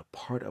that a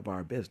part of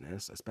our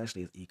business,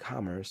 especially as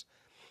e-commerce,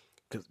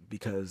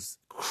 because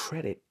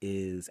credit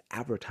is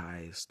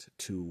advertised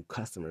to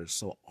customers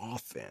so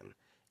often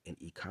in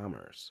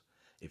e-commerce.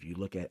 If you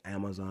look at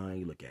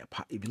Amazon,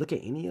 if you look at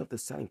any of the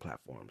selling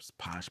platforms,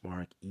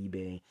 Poshmark,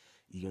 eBay,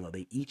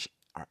 they each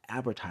are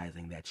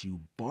advertising that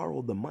you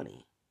borrow the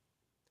money.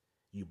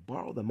 You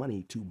borrow the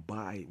money to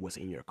buy what's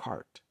in your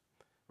cart,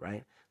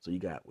 right? So you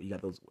got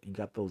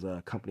those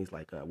companies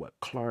like what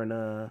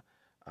Klarna,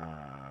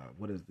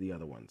 what is the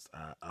other ones?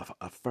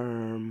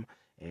 Affirm,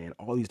 and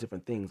all these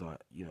different things are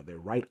they're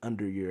right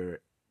under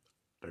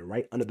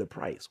the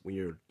price when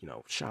you're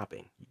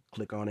shopping. You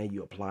click on it,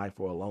 you apply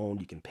for a loan,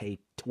 you can pay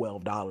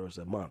 $12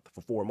 a month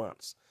for 4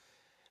 months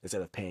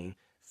instead of paying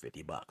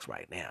 $50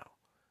 right now.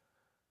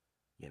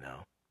 You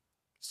know,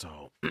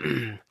 so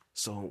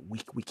so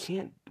we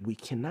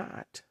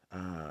cannot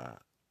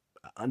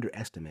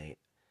underestimate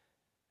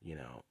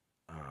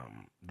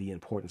the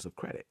importance of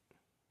credit,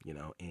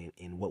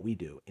 in what we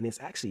do, and it's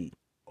actually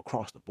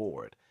across the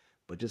board.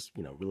 But just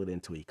reel it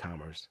into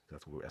e-commerce.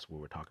 That's what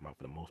we're talking about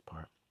for the most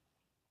part.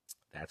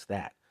 That's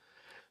that.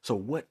 So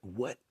what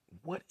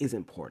is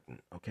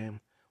important? Okay,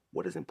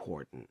 what is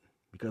important?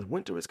 Because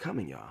winter is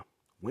coming, y'all.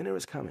 Winter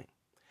is coming.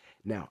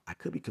 Now I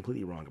could be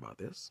completely wrong about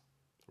this,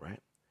 right?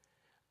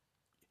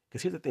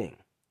 Because here's the thing: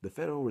 the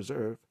Federal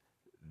Reserve,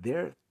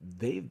 they've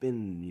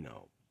been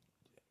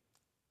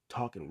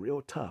talking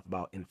real tough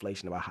about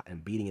inflation,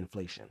 and beating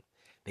inflation.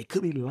 They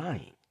could be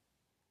lying.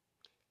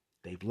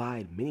 They've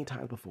lied many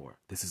times before.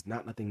 This is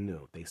not nothing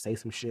new. They say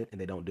some shit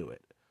and they don't do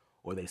it,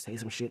 or they say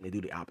some shit and they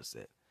do the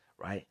opposite,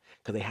 right?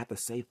 Because they have to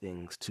say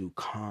things to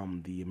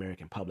calm the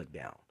American public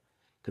down.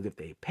 Because if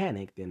they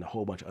panic, then a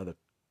whole bunch of other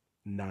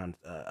non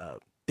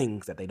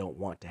things that they don't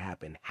want to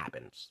happen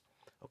happens.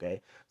 Okay,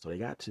 so they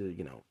got to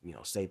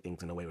say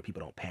things in a way where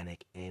people don't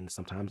panic, and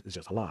sometimes it's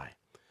just a lie.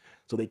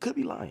 So they could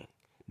be lying.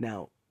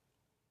 Now,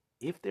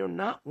 if they're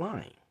not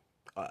lying,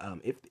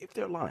 if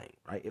they're lying,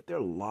 right? If they're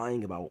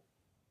lying about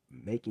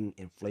making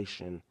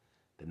inflation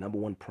the number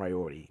one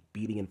priority,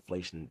 beating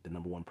inflation the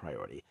number one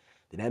priority,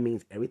 then that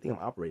means everything I'm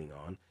operating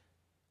on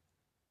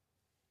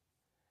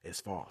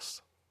is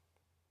false.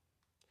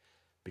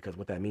 Because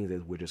what that means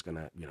is we're just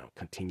gonna,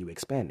 continue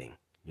expanding,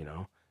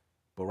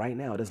 But right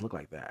now, it doesn't look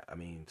like that. I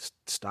mean,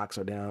 stocks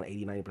are down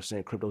 80,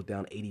 90%, crypto's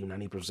down 80,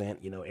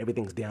 90%,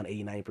 everything's down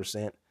 80,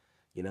 90%,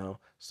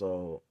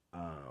 So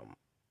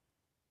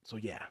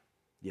yeah.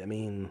 Yeah, I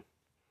mean,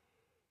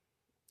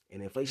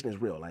 and inflation is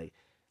real.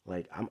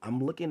 Like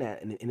I'm looking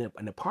at, and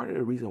a part of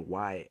the reason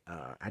why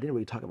I didn't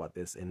really talk about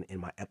this in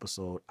my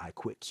episode I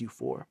quit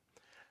Q4.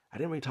 I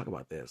didn't really talk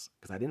about this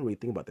because I didn't really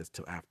think about this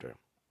till after.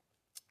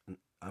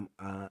 I'm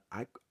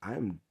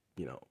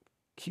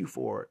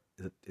Q4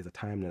 is a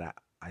time that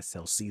I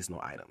sell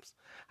seasonal items.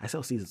 I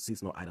sell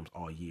seasonal items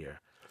all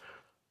year.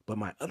 But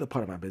my other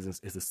part of my business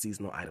is the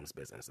seasonal items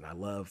business, and I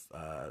love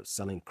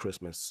selling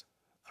Christmas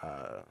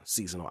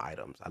seasonal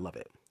items. I love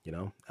it.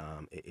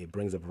 It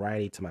brings a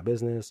variety to my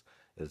business.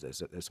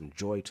 There's some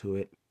joy to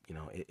it.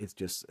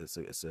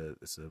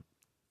 It's a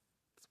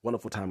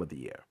wonderful time of the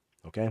year.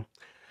 Okay,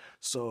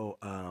 so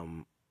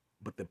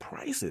but the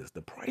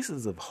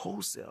prices of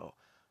wholesale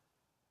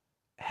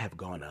have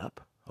gone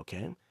up.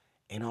 Okay,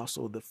 and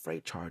also the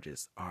freight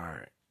charges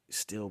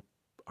still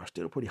are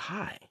still pretty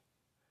high.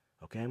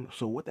 Okay,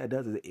 so what that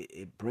does is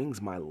it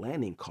brings my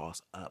landing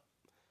costs up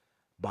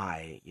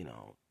by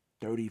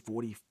 30,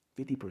 40,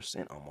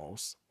 50%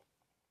 almost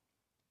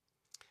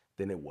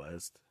than it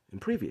was in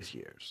previous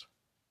years.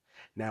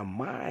 Now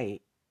my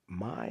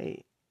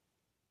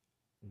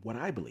what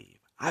I believe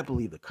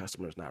the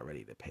customer is not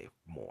ready to pay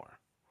more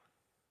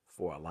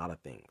for a lot of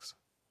things,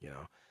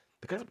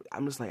 because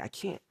I'm just like,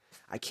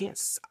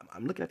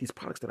 I'm looking at these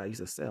products that I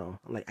used to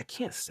sell. I'm like, I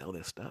can't sell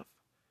this stuff.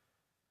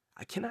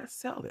 I cannot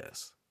sell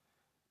this.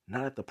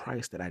 Not at the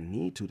price that I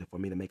need to for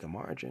me to make a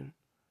margin,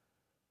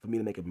 for me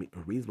to make a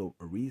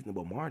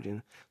reasonable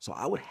margin. So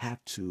I would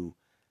have to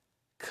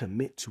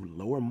commit to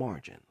lower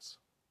margins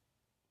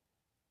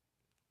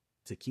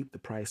to keep the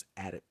price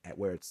at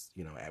where it's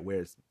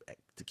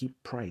to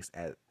keep price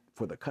at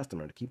for the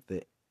customer, to keep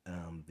the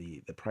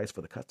price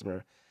for the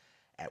customer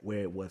at where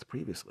it was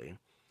previously.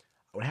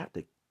 I would have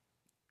to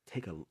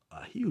take a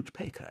huge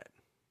pay cut.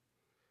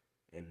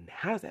 And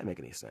how does that make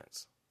any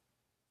sense?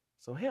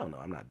 So hell no,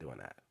 I'm not doing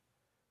that.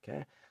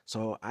 Okay,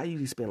 so I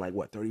usually spend like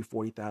what,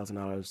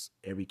 $30,000-$40,000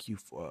 every Q4,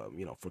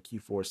 for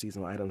Q4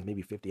 seasonal items,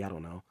 maybe 50, I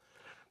don't know,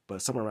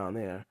 but somewhere around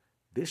there.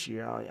 This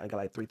year I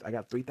got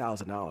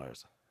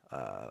 $3,000,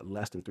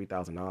 less than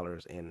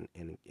 $3,000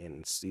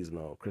 in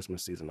seasonal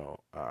Christmas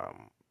seasonal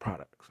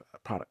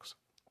products,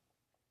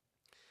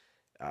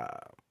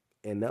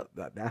 and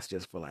that's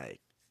just for and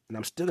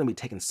I'm still gonna be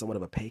taking somewhat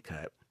of a pay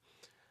cut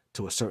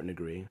to a certain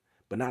degree,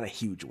 but not a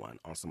huge one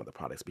on some of the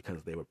products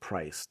because they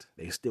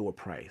still were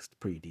priced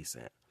pretty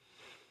decent.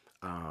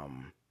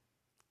 And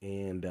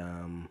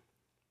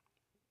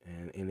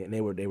and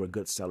they were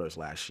good sellers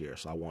last year,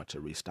 so I want to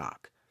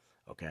restock.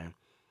 Okay,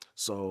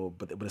 so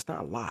but it's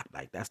not a lot.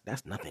 Like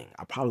that's nothing.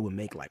 I probably would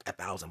make like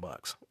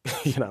 $1,000.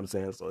 You know what I'm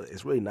saying? So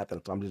it's really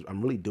nothing. So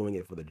I'm really doing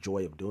it for the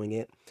joy of doing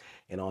it,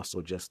 and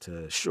also just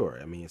to sure.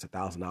 I mean, it's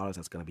 $1,000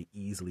 that's gonna be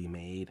easily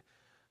made.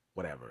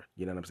 Whatever.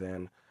 You know what I'm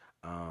saying?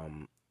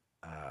 Um,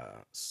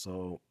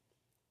 so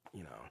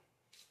you know,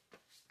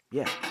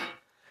 yeah.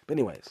 But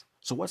anyways,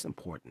 so what's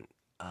important?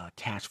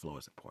 Cash flow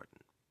is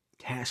important.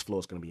 Cash flow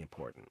is going to be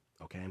important.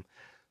 Okay,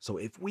 so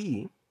if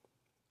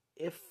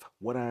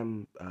what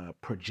I'm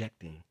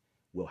projecting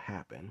will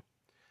happen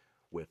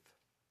with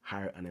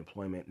higher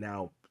unemployment,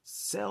 now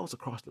sales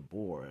across the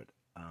board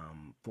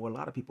for a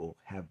lot of people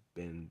have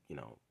been,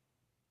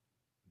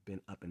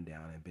 been up and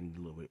down and been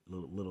a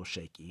little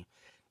shaky,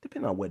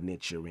 depending on what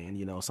niche you're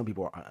in. Some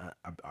people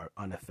are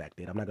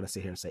unaffected. I'm not going to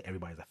sit here and say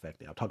everybody's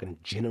affected. I'm talking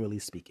generally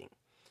speaking.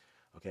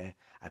 Okay,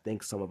 I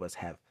think some of us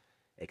have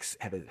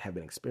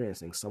been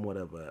experiencing somewhat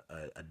of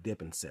a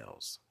dip in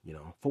sales.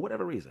 For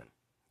whatever reason.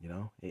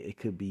 It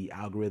could be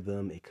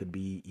algorithm, it could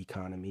be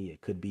economy,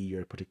 it could be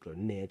your particular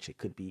niche, it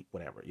could be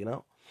whatever.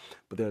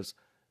 But there's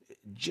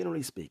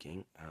generally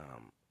speaking,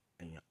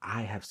 and,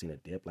 I have seen a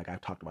dip. Like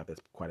I've talked about this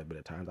quite a bit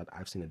of times.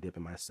 I've seen a dip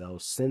in my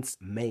sales since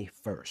May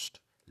 1st,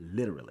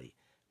 literally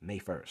May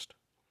 1st.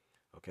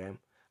 Okay,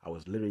 I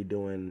was literally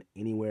doing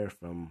anywhere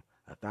from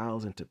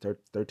 $1,000 to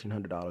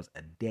 $1,300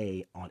 a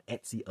day on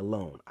Etsy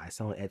alone. I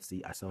sell on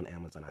Etsy, I sell on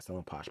Amazon, I sell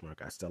on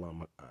Poshmark, I sell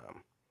on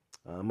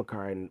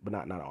Mercari, but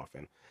not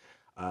often.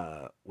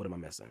 What am I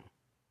missing?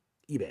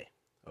 eBay.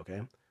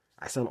 Okay,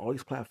 I sell on all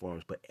these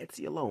platforms, but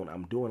Etsy alone,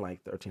 I'm doing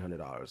like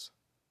 $1,300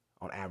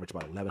 on average,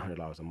 about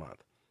 $1,100 a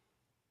month.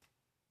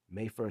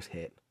 May 1st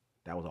hit,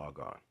 that was all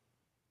gone.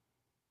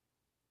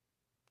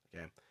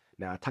 Okay,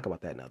 now I talk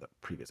about that in other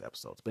previous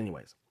episodes, but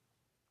anyways,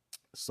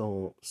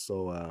 so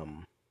so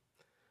um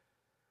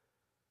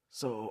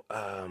so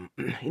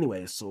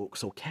anyways, so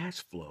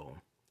cash flow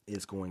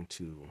is going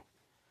to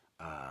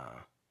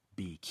uh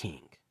be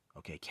king.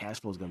 Okay, cash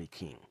flow is going to be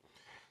king.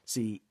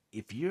 See,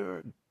 if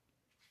you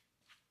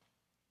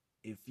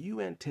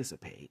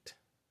anticipate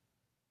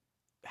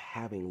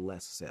having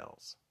less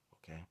sales,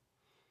 okay,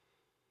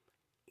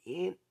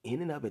 in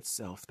and of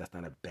itself, that's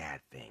not a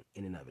bad thing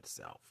in and of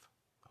itself.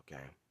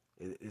 Okay,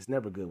 it's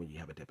never good when you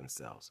have a dip in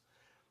sales,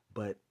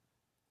 but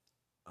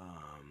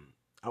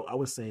I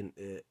would say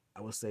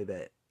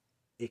that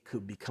it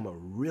could become a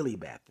really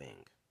bad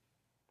thing.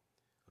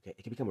 Okay,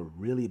 it can become a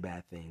really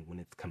bad thing when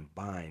it's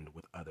combined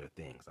with other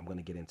things. I'm going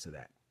to get into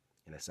that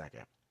in a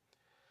second.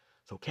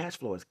 So cash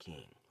flow is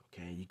king.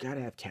 Okay, you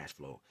gotta have cash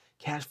flow.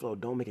 Cash flow,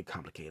 don't make it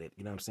complicated.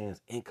 You know what I'm saying?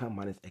 It's income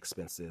minus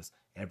expenses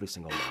every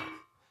single month.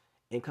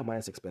 Income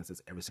minus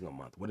expenses every single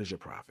month. What is your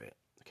profit?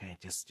 Okay,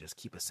 just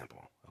keep it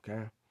simple.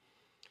 Okay,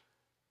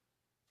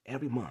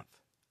 every month,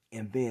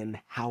 and then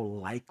how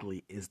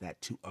likely is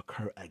that to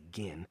occur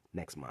again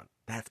next month?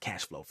 That's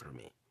cash flow for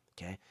me.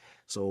 Okay,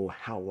 so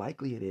how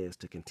likely it is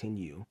to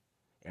continue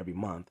every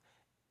month,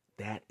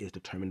 that is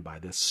determined by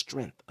the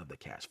strength of the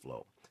cash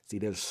flow. See,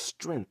 there's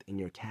strength in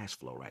your cash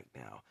flow right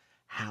now.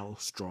 How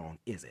strong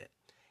is it?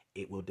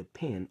 It will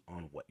depend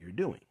on what you're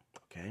doing.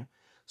 Okay,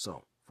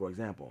 so for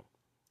example,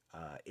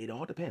 it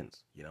all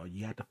depends.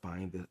 You have to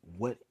find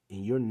what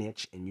in your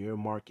niche, in your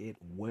market,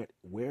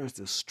 where's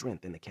the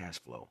strength in the cash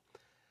flow.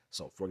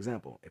 So for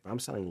example, if I'm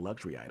selling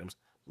luxury items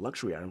are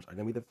going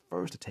to be the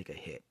first to take a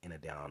hit in a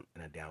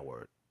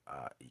downward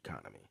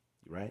economy,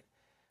 right?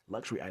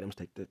 Luxury items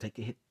take the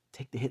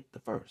hit the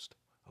first.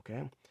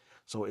 Okay,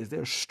 so is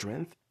there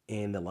strength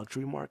in the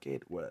luxury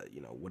market?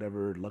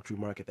 Whatever luxury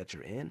market that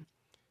you're in.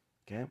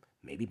 Okay,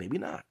 maybe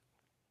not.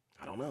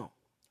 I don't know.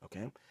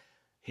 Okay,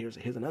 here's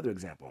another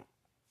example.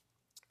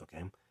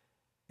 Okay,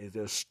 is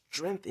there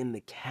strength in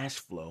the cash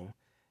flow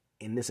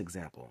in this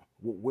example?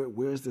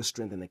 Where's the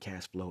strength in the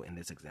cash flow in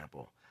this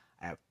example?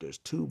 There's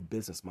two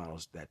business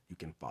models that you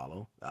can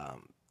follow.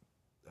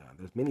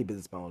 There's many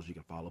business models you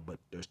can follow, but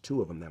there's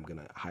two of them that I'm going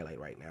to highlight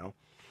right now.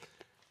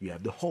 You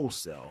have the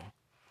wholesale.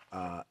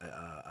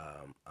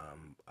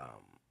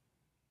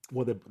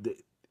 Well,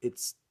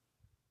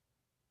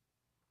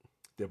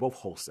 they're both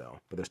wholesale,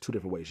 but there's two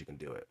different ways you can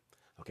do it.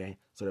 Okay,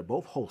 so they're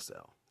both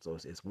wholesale. So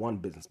it's one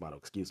business model.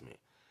 Excuse me.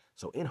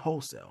 So in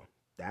wholesale,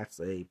 that's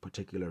a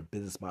particular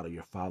business model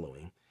you're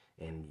following,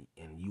 and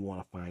you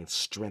want to find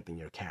strength in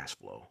your cash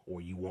flow,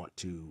 or you want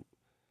to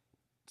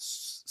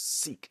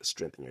seek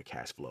strength in your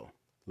cash flow.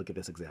 Look at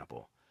this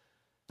example.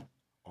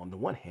 On the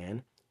one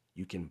hand,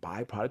 you can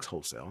buy products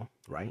wholesale,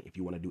 right? If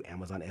you want to do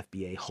Amazon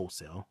FBA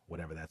wholesale,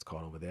 whatever that's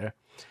called over there,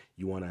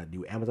 you want to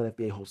do Amazon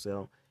FBA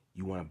wholesale,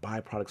 you want to buy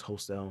products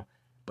wholesale,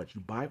 but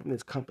you buy from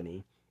this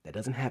company that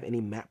doesn't have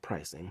any MAP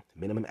pricing,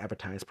 minimum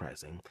advertised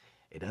pricing.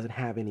 It doesn't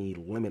have any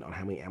limit on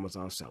how many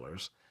Amazon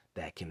sellers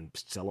that can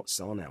sell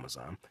on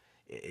Amazon.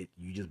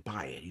 You just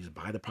buy it. You just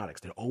buy the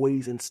products. They're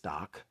always in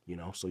stock,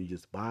 so you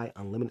just buy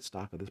unlimited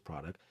stock of this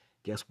product.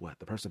 Guess what?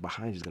 The person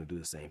behind you is going to do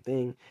the same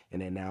thing,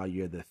 and then now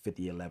you're the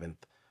 11th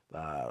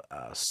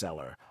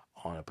seller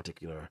on a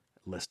particular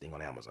listing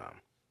on Amazon.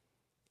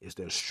 Is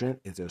there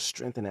strength? Is there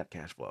strength in that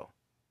cash flow?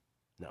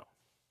 No,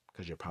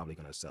 because you're probably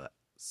going to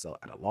sell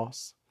at a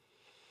loss,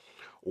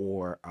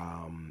 or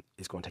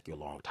it's going to take you a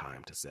long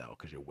time to sell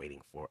because you're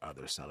waiting for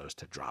other sellers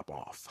to drop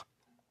off.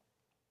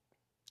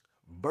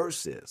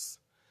 Versus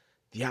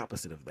the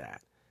opposite of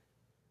that,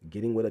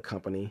 getting with a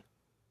company,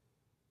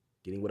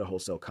 getting with a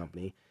wholesale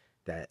company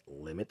that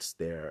limits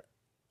their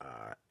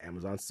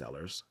Amazon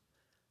sellers,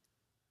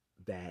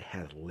 that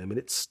has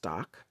limited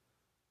stock,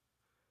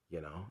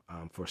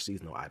 for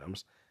seasonal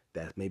items,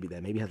 that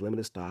maybe has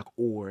limited stock,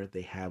 or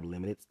they have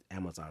limited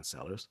Amazon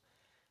sellers,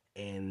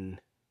 and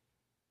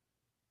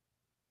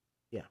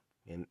yeah,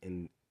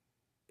 and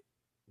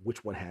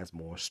which one has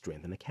more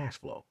strength in the cash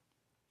flow?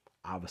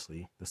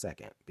 Obviously, the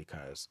second,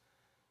 because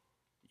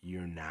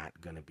you're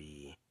not going to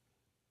be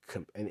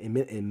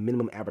in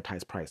minimum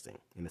advertised pricing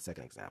in the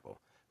second example,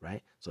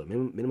 right? So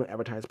minimum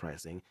advertised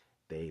pricing,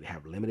 they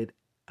have limited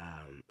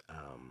um,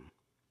 um,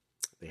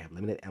 they have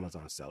limited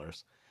Amazon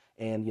sellers,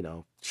 and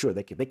sure,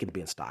 they could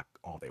be in stock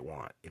all they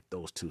want if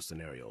those two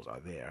scenarios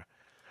are there,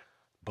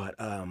 but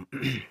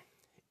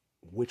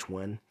which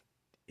one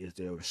is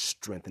there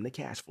strength in the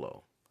cash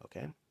flow?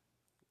 Okay,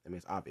 I mean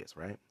it's obvious,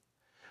 right?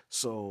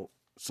 So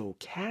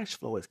cash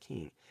flow is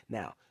king.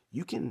 Now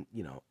you can,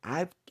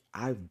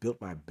 I've built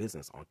my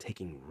business on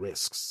taking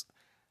risks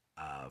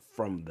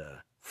from the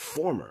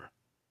former,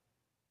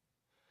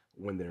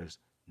 when there's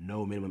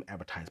no minimum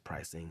advertised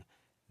pricing,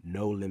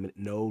 no limit,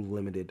 no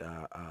limited,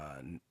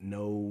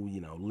 no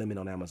limit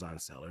on Amazon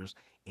sellers.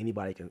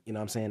 Anybody can, what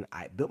I'm saying.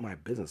 I built my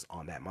business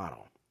on that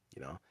model.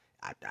 You know,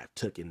 I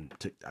took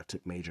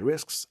major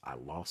risks. I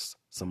lost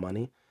some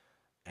money,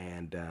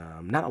 and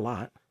not a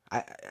lot.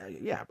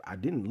 Yeah, I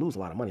didn't lose a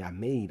lot of money. I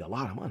made a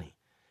lot of money,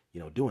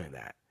 doing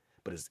that.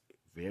 But it's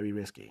very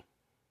risky.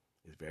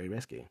 It's very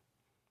risky,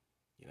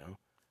 you know.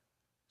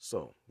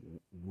 So,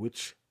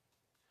 which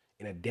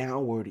in a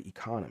downward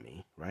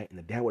economy, right? In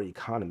a downward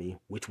economy,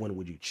 which one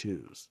would you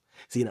choose?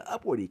 See, in an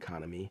upward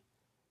economy,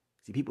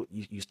 see people,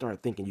 you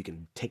start thinking you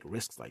can take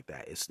risks like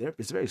that. It's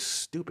very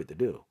stupid to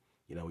do.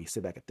 You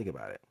sit back and think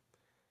about it.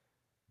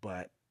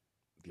 But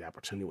the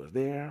opportunity was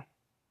there.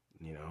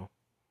 You know,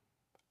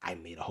 I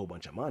made a whole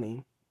bunch of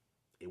money.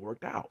 It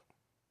worked out.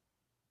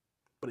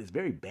 But it's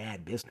very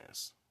bad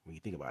business when you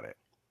think about it.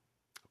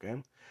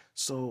 Okay,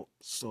 so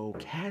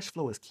cash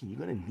flow is key. You're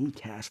gonna need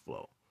cash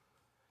flow.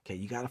 Okay,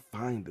 you gotta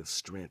find the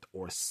strength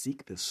or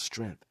seek the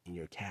strength in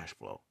your cash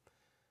flow,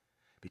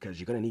 because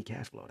you're gonna need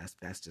cash flow.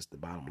 That's just the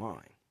bottom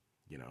line.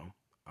 You know,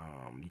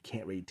 you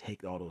can't really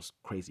take all those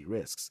crazy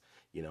risks.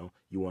 You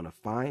want to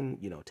find,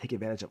 take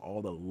advantage of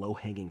all the low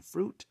hanging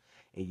fruit,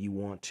 and you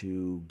want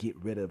to get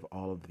rid of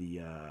all of the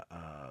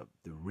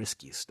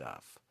risky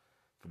stuff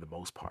for the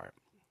most part.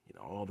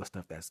 All the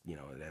stuff that's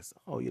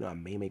I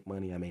may make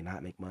money, I may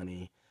not make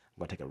money. I'm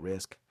gonna take a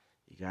risk.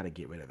 You got to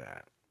get rid of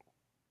that.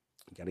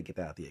 You got to get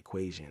that out of the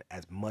equation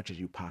as much as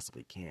you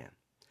possibly can,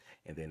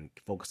 and then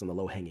focus on the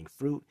low hanging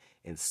fruit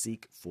and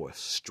seek for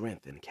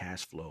strength and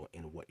cash flow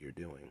in what you're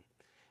doing.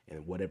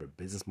 And whatever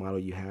business model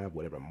you have,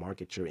 whatever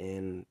market you're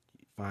in,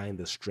 find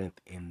the strength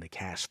in the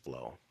cash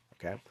flow.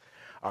 Okay.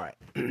 All right.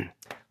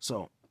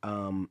 So,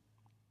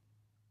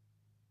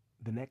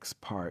 the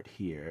next part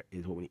here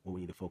is what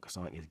we need to focus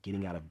on is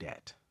getting out of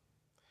debt.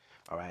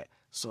 All right.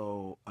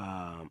 So,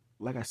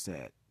 like I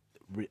said,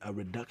 a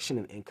reduction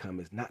in income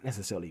is not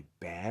necessarily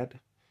bad,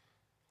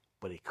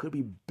 but it could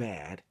be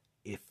bad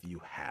if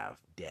you have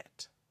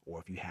debt, or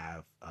if you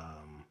have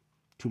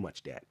too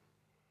much debt,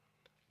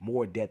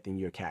 more debt than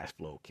your cash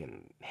flow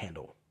can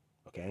handle.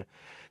 Okay,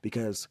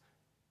 because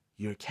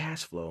your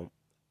cash flow,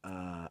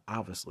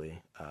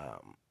 obviously,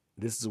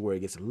 this is where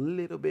it gets a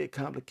little bit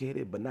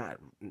complicated, but not.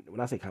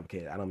 When I say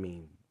complicated, I don't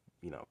mean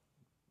you know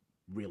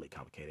really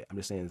complicated. I'm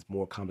just saying it's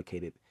more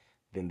complicated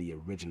than the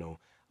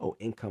original. Oh,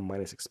 income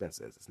minus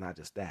expenses. It's not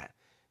just that,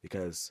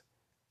 because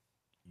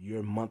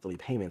your monthly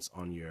payments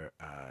on your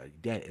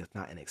debt is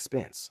not an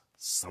expense.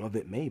 Some of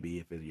it may be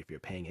if you're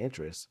paying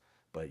interest,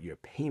 but your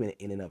payment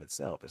in and of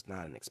itself is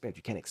not an expense.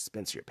 You can't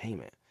expense your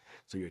payment.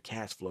 So your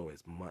cash flow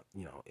is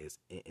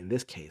in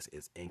this case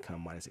is income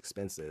minus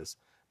expenses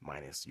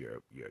minus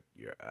your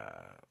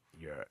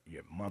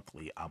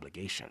monthly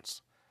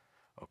obligations.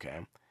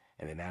 Okay,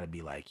 and then that'd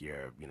be like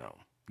your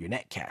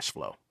net cash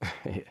flow.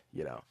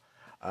 you know,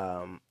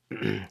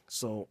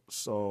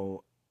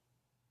 so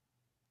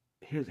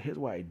here's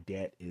why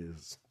debt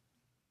is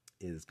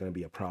going to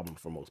be a problem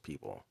for most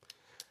people.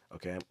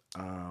 Okay,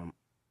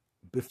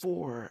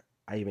 before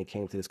I even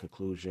came to this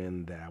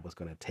conclusion that I was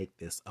going to take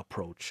this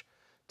approach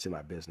to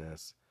my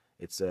business,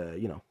 it's a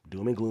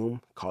doom and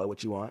gloom, call it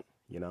what you want,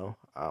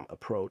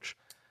 approach.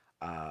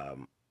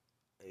 Um,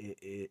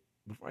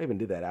 Before I even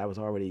did that, I was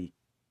already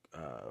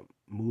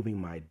moving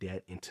my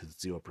debt into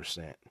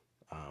 0%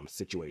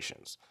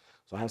 situations.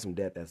 So I have some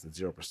debt that's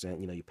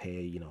 0%.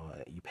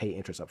 You pay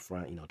interest up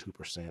front.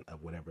 2%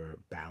 of whatever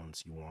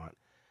balance you want.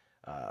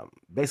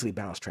 Basically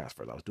balance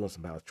transfers. I was doing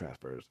some balance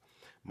transfers.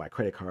 My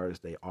credit cards,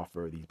 they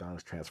offer these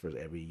balance transfers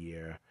every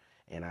year,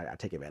 and I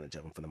take advantage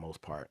of them for the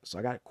most part. So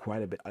I got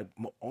quite a bit.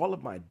 All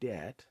of my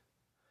debt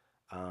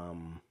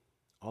Um,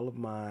 all of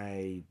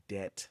my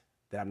debt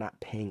that I'm not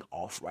paying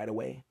off right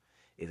away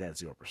is at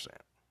 0%.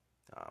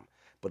 Um,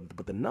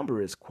 but the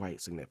number is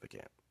quite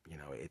significant. You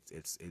know,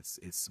 it's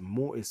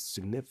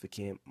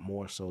significant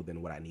more so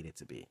than what I need it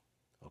to be.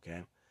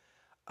 Okay,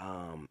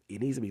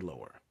 it needs to be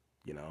lower.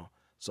 You know,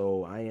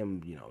 so I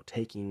am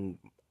taking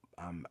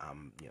I'm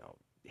I'm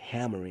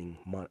hammering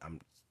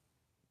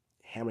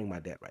my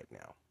debt right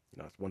now.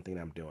 You know, it's one thing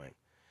that I'm doing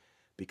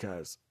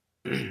because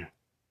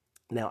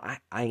now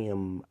I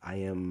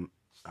am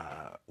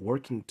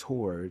working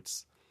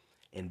towards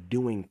and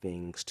doing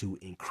things to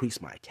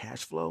increase my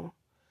cash flow.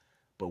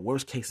 But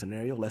worst case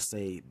scenario, let's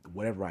say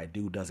whatever I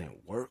do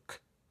doesn't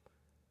work,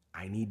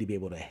 I need to be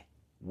able to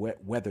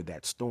weather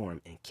that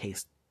storm in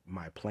case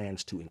my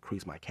plans to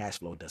increase my cash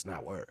flow does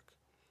not work.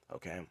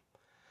 Okay,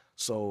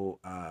 so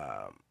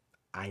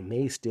I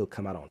may still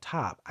come out on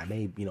top. I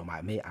may,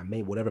 I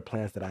may whatever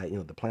plans that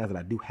the plans that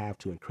I do have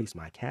to increase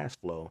my cash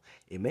flow,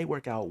 it may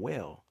work out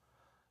well,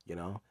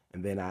 and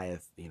then I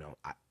have,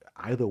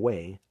 either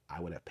way, I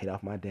would have paid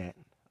off my debt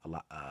a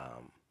lot,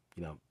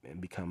 and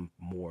become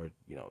more,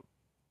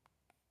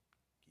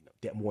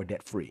 more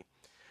debt free.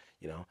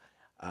 You know,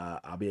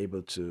 I'll be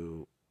able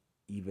to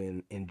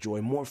even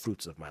enjoy more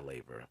fruits of my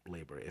labor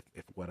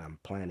if what I'm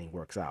planning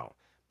works out.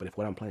 But if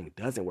what I'm planning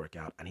doesn't work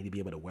out, I need to be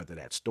able to weather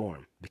that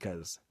storm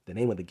because the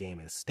name of the game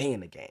is stay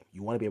in the game.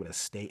 You want to be able to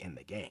stay in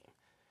the game.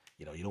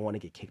 You don't want to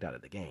get kicked out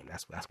of the game.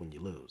 That's when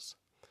you lose.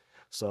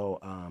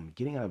 So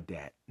getting out of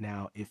debt.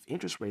 Now, if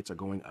interest rates are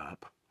going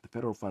up, the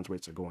federal funds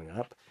rates are going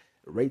up,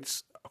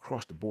 rates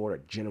across the board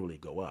are generally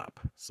go up.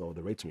 So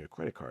the rates on your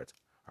credit cards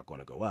are going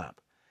to go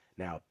up.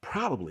 Now,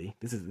 probably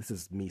this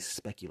is me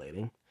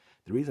speculating.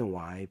 The reason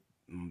why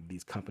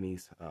these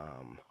companies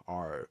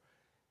are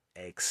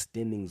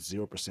extending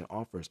 0%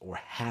 offers or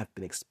have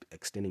been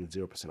extending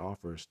 0%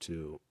 offers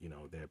to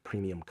their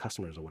premium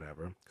customers or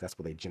whatever, 'cause that's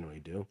what they generally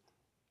do,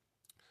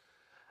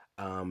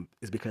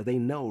 is because they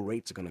know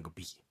rates are going to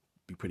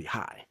be pretty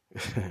high,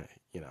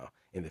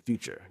 in the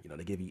future.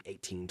 They give you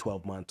 18,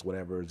 12 months,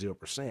 whatever,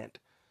 0%.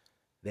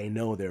 They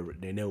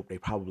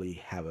probably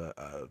have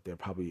they're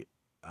probably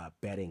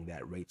betting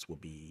that rates will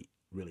be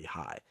really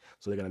high.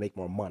 So they're going to make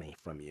more money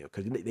from you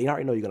because they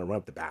already know you're going to run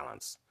up the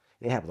balance.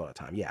 It happens all the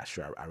time. Yeah,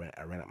 sure. I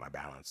ran up my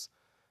balance,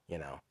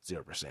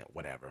 0%,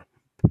 whatever,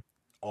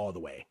 all the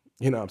way.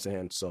 You know what I'm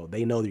saying? So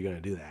they know that you're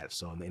going to do that.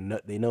 So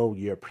they know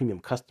you're a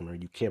premium customer.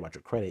 You care about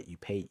your credit. You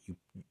pay.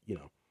 You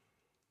know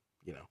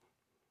you know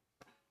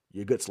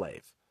you're a good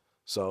slave.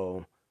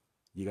 So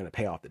you're going to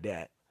pay off the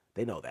debt.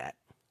 They know that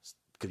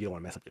because you don't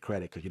want to mess up your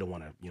credit because you don't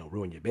want to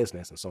ruin your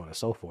business and so on and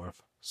so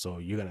forth. So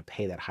you're going to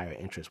pay that higher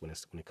interest when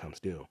it comes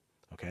due.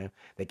 Okay,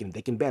 they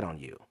can bet on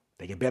you.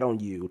 They can bet on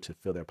you to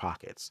fill their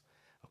pockets.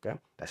 Okay,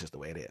 that's just the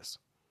way it is.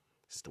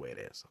 It's just the way it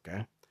is.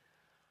 Okay,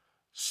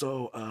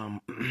 so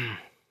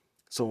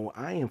so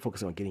I am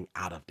focusing on getting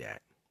out of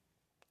debt.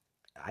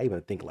 I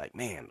even think like,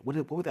 man,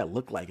 what would that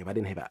look like if I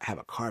didn't have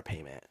a car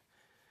payment?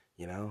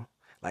 You know,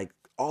 like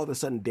all of a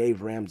sudden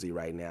Dave Ramsey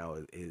right now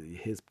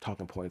his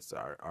talking points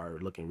are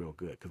looking real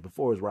good because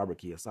before it was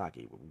Robert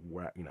Kiyosaki,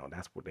 where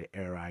that's what the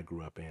era I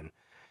grew up in.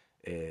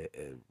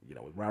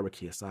 With Robert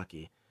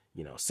Kiyosaki,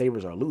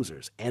 savers are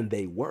losers, and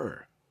they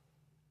were.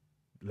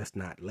 Let's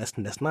not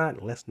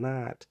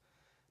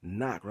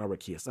knock Robert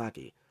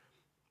Kiyosaki.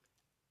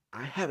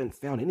 I haven't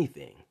found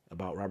anything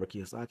about Robert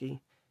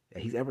Kiyosaki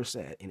that he's ever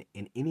said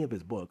in any of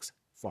his books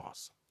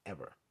false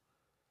ever.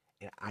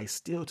 And I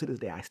still to this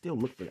day I still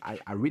look for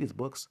I read his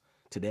books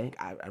today.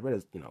 I read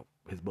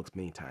his books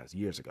many times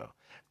years ago,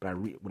 but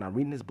when I'm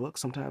reading his book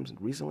sometimes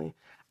recently,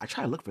 I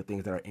try to look for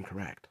things that are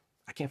incorrect.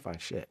 I can't find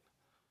shit.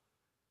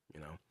 You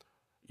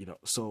know,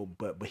 So,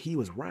 but he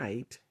was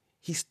right.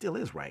 He still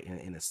is right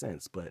in a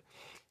sense, but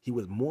he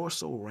was more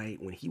so right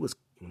when he was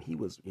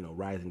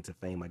rising to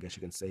fame. I guess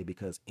you can say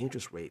because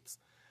interest rates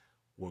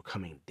were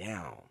coming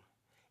down.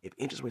 If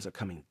interest rates are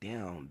coming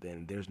down,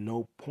 then there's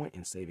no point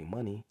in saving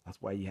money.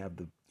 That's why you have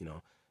the you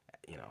know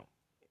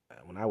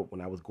when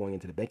I was going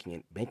into the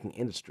banking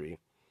industry,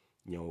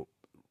 you know,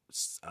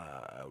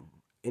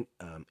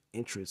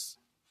 interest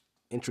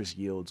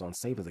yields on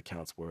savings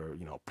accounts were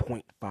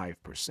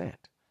 0.5%,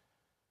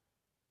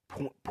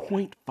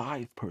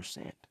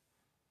 0.5%.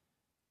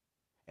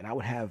 And I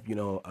would have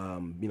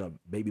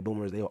baby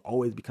boomers. They will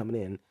always be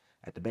coming in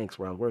at the banks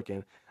where I was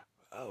working.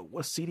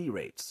 What CD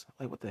rates?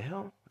 Like what the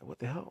hell? What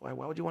the hell? Why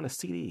would you want a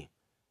CD?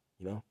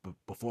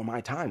 Before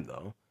my time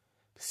though,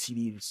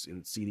 CDs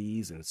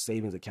and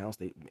savings accounts.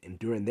 And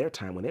during their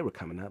time when they were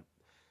coming up,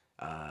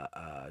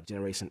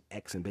 Generation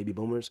X and baby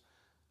boomers,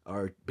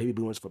 or baby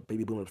boomers for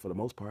the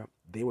most part,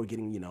 they were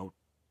getting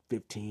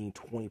 15,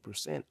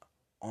 20%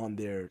 on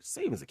their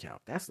savings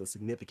account. That's a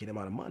significant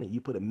amount of money.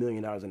 You put $1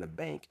 million in the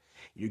bank,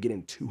 you're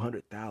getting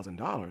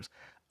 $200,000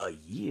 a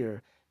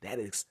year. That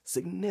is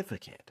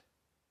significant.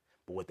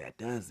 But what that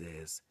does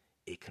is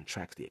it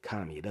contracts the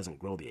economy. It doesn't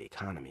grow the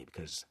economy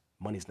because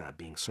money's not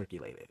being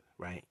circulated,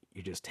 right?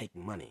 You're just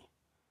taking money.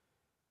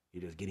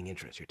 You're just getting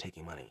interest. You're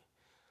taking money.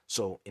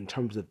 So in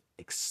terms of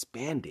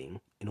expanding,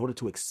 in order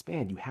to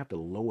expand, you have to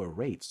lower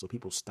rates so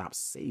people stop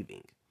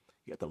saving.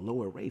 You have to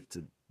lower rates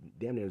to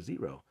damn near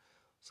zero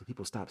so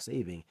people stop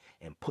saving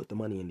and put the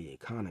money in the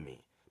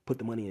economy, put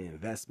the money in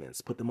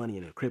investments, put the money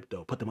in the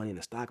crypto, put the money in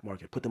the stock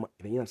market, put the money,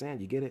 you know what I'm saying?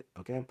 You get it?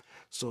 Okay.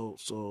 So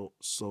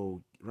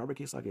Robert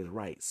Kiyosaki is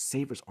right.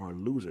 Savers are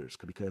losers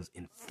because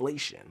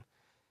inflation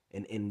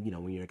and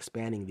when you're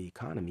expanding the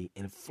economy,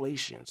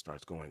 inflation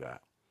starts going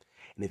up.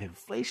 And if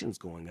inflation's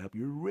going up,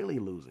 you're really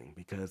losing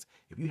because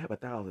if you have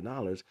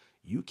 $1,000,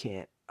 you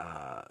can't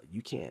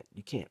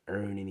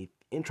earn any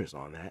interest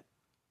on that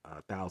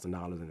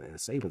 $1,000 in a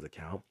savings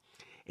account,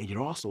 and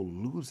you're also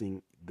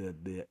losing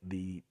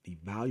the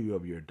value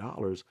of your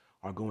dollars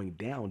are going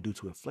down due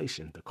to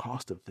inflation. The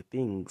cost of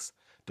things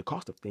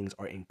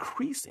are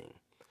increasing.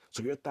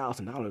 So your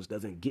 $1,000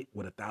 doesn't get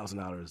what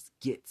 $1,000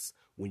 gets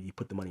when you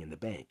put the money in the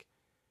bank.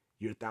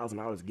 Your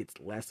 $1,000 gets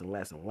less and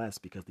less and less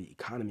because the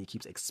economy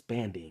keeps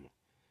expanding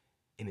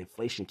and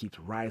inflation keeps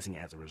rising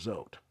as a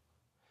result.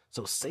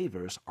 So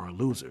savers are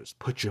losers.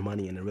 Put your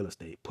money in the real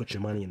estate. Put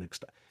your money in the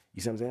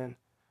you see what I'm saying?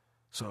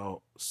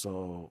 So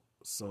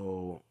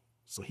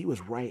he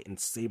was right, and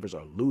savers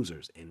are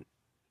losers. And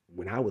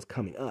when I was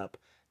coming up,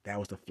 that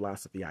was the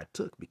philosophy I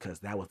took because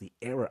that was the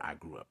era I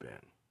grew up in.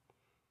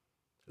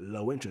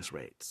 Low interest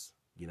rates.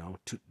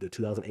 The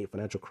 2008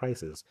 financial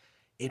crisis,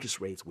 interest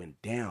rates went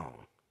down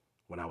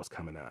when I was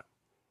coming up.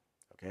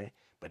 Okay,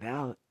 but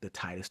now the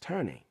tide is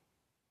turning.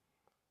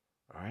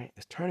 All right,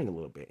 it's turning a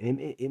little bit, and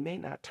it may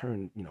not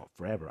turn,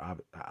 forever.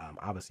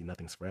 Obviously,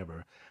 nothing's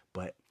forever,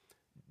 but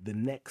the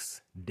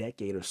next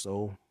decade or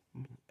so,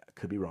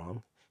 could be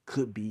wrong,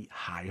 could be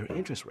higher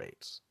interest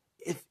rates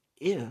if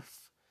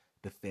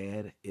the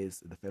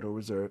Federal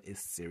Reserve is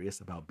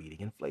serious about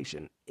beating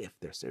inflation. If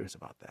they're serious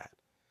about that,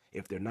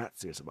 if they're not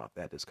serious about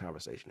that, this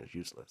conversation is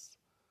useless.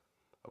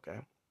 Okay,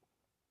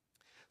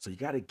 so you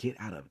got to get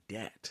out of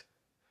debt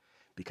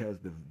because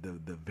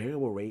the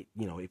variable rate,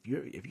 if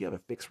you have a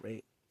fixed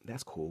rate,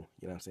 that's cool.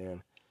 You know what I'm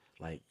saying?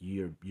 Like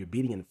you're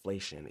beating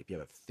inflation if you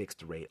have a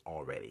fixed rate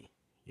already.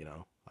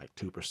 Like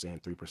 2%,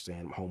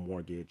 3% home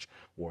mortgage,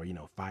 or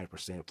 5%,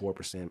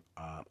 4%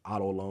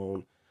 auto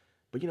loan.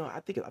 But I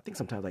think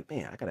sometimes like,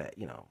 man, I gotta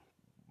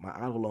my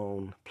auto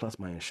loan plus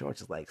my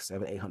insurance is like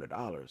 $700-800.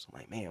 I'm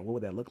like, man, what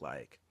would that look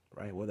like,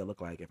 right? What would that look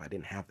like if I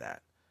didn't have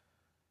that?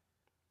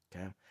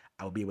 Okay,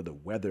 I would be able to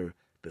weather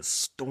the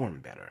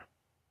storm better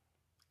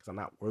because I'm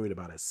not worried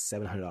about a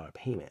 $700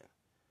 payment.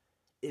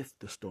 If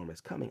the storm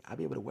is coming, I'll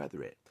be able to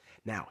weather it.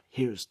 Now,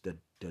 here's the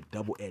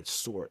double-edged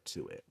sword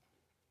to it.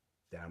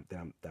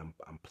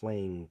 I'm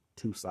playing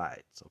two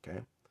sides, okay?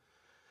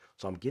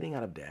 So I'm getting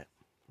out of debt,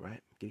 right?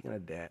 Getting out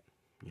of debt,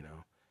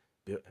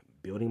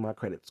 building my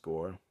credit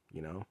score,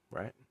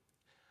 right?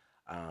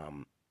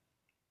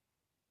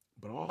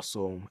 But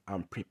also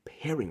I'm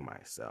preparing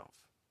myself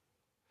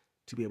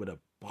to be able to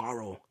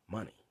borrow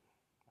money,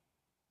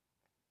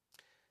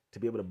 to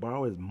be able to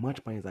borrow as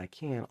much money as I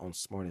can on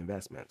smart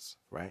investments,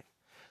 right?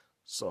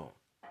 So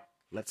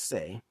let's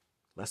say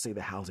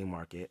the housing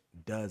market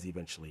does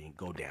eventually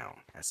go down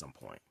at some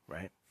point,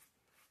 right?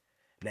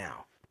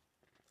 Now,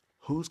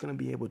 who's going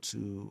to be able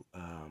to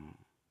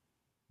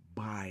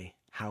buy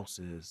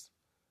houses,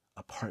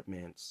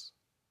 apartments,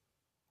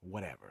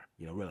 whatever,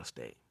 real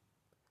estate?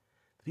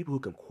 The people who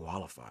can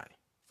qualify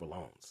for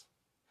loans.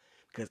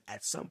 Because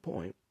at some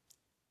point,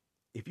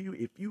 if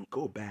you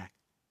go back,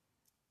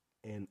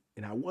 and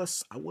I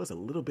was a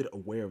little bit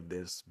aware of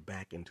this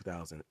back in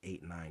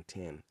 2008, 9,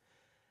 10,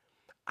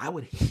 I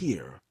would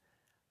hear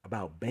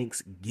about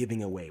banks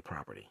giving away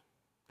property.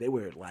 They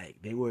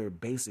were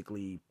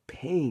basically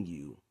paying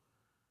you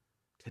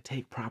to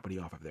take property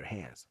off of their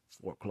hands.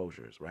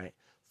 Foreclosures, right?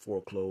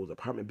 Foreclosed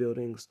apartment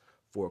buildings,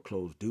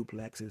 foreclosed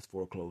duplexes,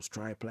 foreclosed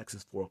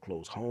triplexes,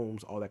 foreclosed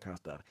homes, all that kind of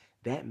stuff.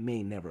 That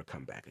may never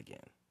come back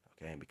again,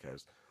 okay?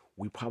 Because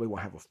we probably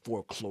won't have a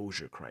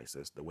foreclosure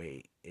crisis the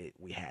way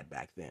we had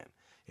back then.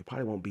 It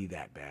probably won't be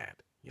that bad,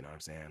 you know what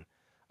I'm saying?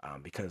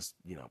 Because,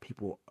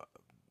 people,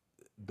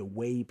 the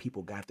way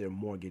people got their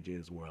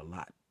mortgages were a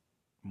lot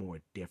more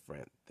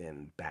different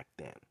than back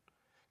then.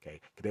 Okay,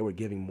 because they were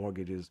giving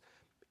mortgages.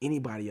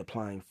 Anybody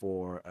applying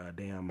for a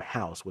damn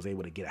house was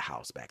able to get a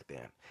house back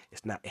then.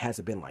 It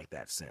hasn't been like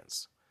that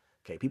since.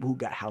 Okay, people who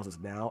got houses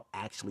now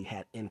actually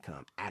had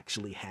income,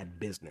 actually had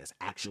business,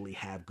 actually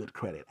have good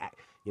credit.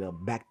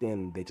 Back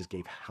then they just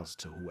gave houses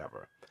to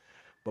whoever.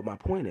 But my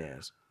point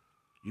is,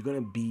 you're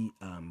gonna be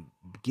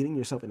getting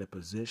yourself in a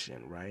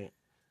position, right,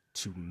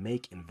 to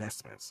make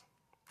investments.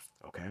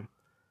 Okay,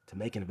 to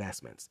make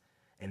investments.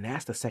 And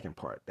that's the second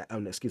part. That's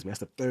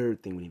the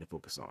third thing we need to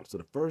focus on. So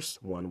the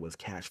first one was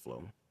cash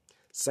flow.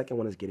 Second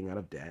one is getting out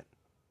of debt.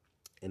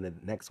 And the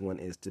next one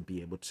is to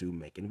be able to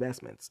make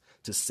investments,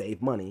 to save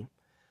money,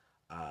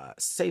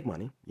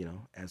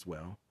 as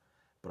well,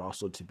 but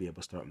also to be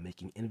able to start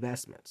making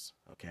investments.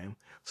 Okay.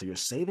 So you're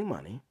saving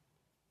money,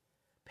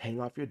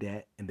 paying off your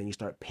debt, and then you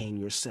start paying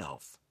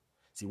yourself.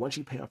 See, once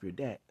you pay off your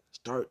debt,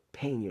 start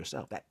paying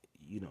yourself. That,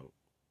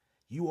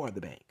 you are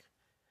the bank.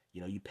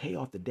 You pay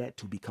off the debt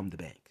to become the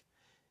bank.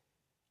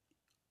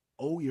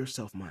 owe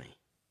yourself money.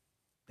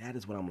 That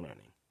is what I'm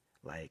learning.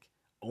 Like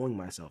owing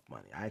myself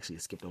money. I actually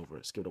skipped over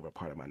a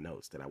part of my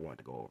notes that I wanted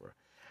to go over.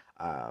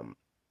 Um,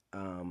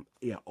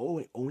 yeah,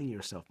 owing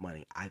yourself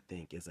money, I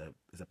think is a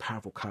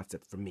powerful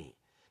concept for me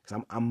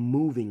because I'm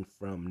moving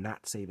from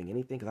not saving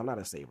anything because I'm not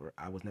a saver.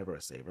 I was never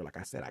a saver. Like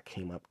I said, I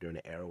came up during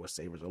the era where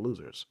savers or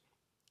losers.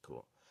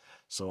 Cool.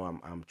 So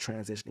I'm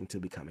transitioning to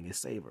becoming a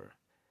saver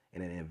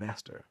and an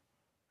investor.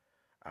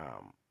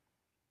 Um,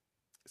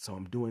 so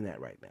I'm doing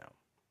that right now.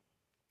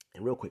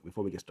 And real quick,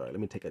 before we get started,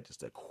 let me take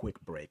just a quick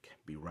break.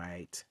 Be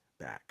right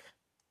back.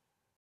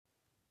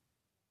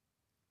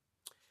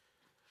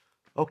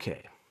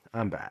 Okay,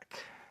 I'm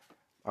back.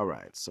 All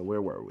right, so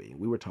where were we?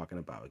 We were talking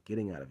about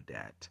getting out of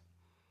debt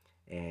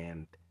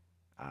and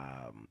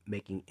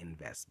making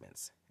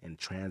investments and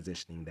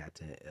transitioning that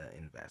to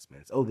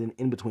investments. Oh, then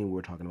in between, we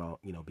were talking about,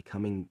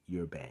 becoming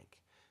your bank,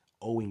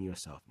 owing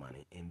yourself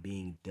money, and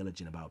being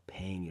diligent about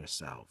paying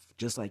yourself,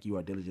 just like you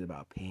are diligent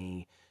about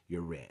paying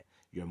your rent,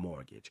 your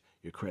mortgage,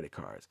 your credit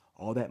cards,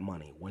 all that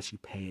money. Once you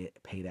pay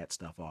that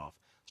stuff off,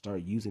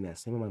 start using that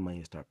same amount of money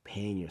to start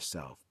paying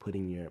yourself,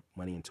 putting your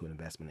money into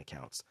investment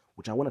accounts,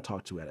 which I want to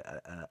talk to at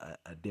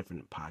a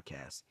different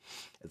podcast.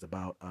 It's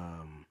about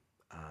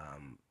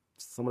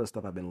some of the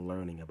stuff I've been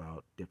learning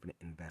about different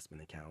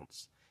investment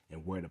accounts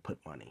and where to put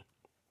money,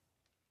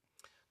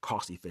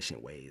 cost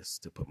efficient ways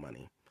to put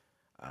money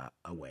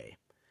away.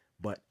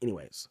 But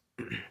anyways,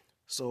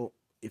 so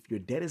if your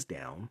debt is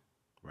down,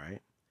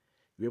 right,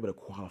 you're able to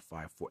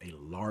qualify for a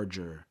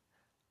larger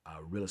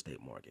real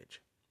estate mortgage.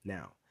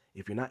 Now,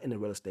 if you're not into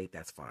real estate,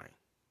 that's fine,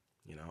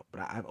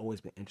 but I've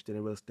always been interested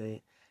in real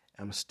estate.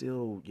 I'm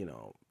still,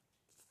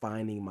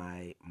 finding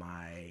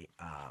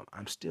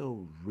I'm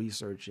still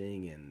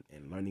researching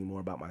and learning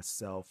more about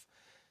myself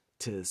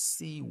to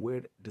see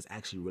where does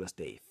actually real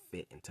estate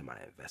fit into my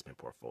investment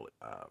portfolio,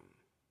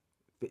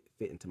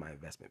 fit into my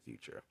investment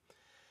future.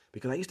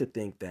 Because I used to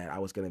think that I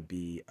was going to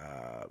be,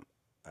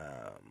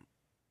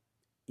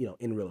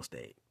 in real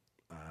estate,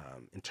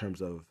 in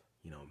terms of,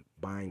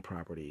 buying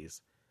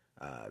properties,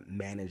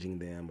 managing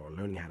them or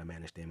learning how to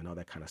manage them and all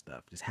that kind of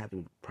stuff, just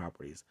having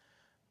properties.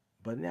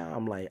 But now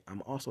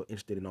I'm also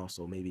interested in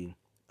also maybe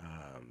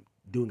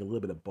doing a little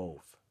bit of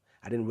both.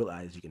 I didn't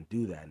realize you can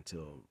do that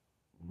until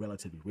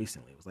relatively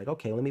recently. It was like,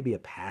 okay, let me be a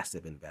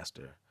passive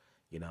investor.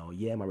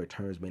 Yeah, my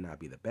returns may not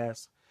be the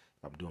best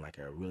if I'm doing like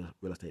a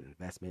real estate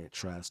investment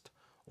trust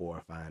or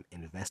if I'm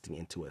investing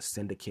into a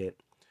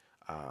syndicate.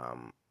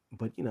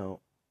 But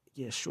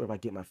yeah, sure, if I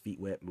get my feet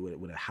wet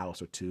with a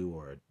house or two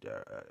or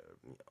a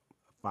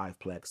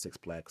fiveplex,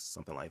 sixplex,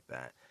 something like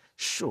that,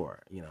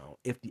 sure,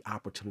 if the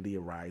opportunity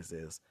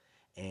arises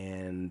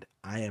and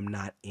I am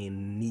not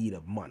in need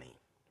of money,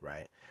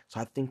 right?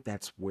 So I think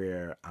that's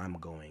where I'm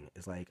going.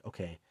 It's like,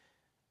 okay,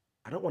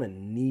 I don't want to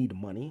need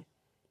money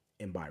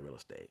and buy real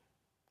estate.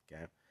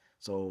 Okay.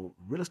 So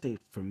real estate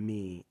for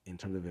me, in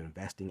terms of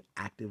investing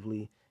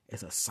actively,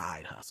 is a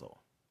side hustle.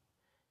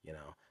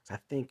 So I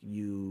think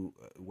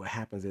what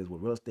happens is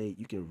with real estate,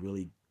 you can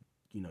really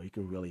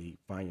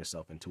find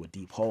yourself into a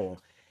deep hole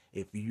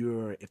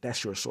if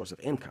that's your source of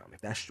income, if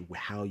that's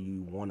how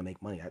you want to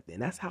make money.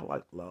 And that's how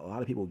like a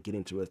lot of people get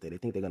into real estate. They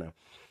think they're gonna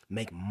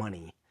make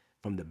money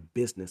from the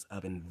business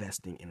of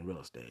investing in real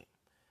estate.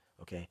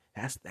 Okay,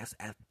 that's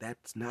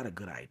not a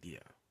good idea.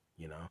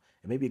 It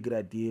may be a good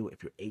idea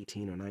if you're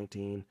 18 or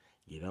 19,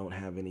 you don't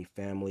have any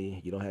family,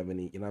 you don't have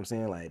any, what I'm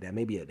saying? Like that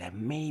may be a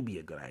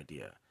good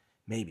idea,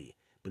 maybe.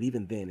 But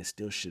even then, it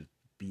still should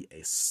be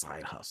a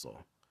side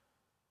hustle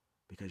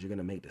because you're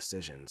gonna make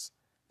decisions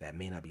that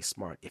may not be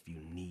smart if you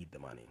need the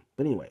money.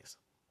 But anyways,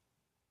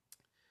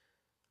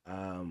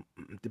 um,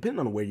 depending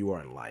on where you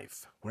are in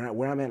life,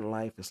 where I'm at in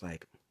life, it's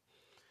like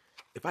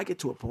if I get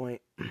to a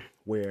point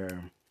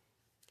where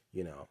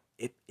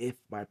if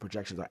my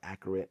projections are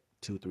accurate,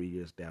 2-3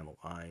 years down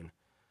the line,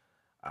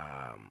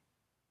 um,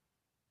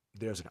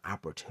 there's an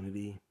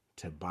opportunity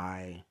to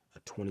buy a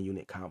 20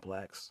 unit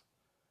complex,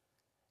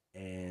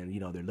 and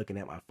they're looking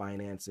at my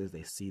finances.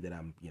 They see that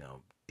I'm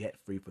debt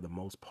free for the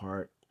most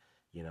part.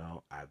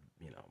 My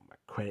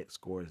credit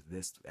score is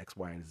this X,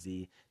 Y, and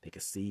Z. They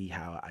can see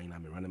how I've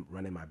been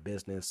running my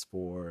business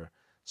for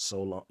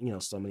so long,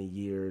 so many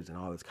years, and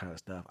all this kind of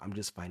stuff. I'm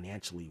just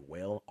financially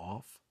well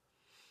off.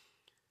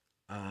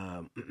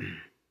 Um,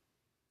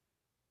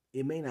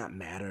 it may not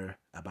matter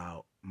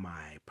about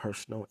my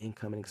personal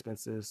income and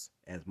expenses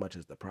as much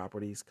as the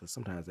properties, because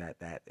sometimes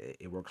that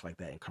it works like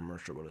that in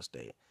commercial real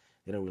estate.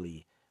 They don't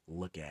really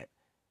look at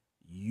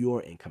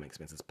your income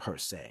expenses per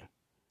se,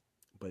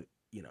 but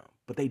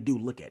but they do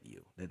look at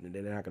you.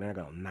 They're not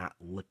gonna not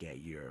look at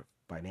your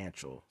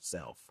financial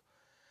self.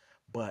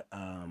 But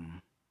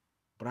I'm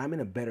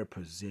in a better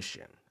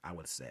position, I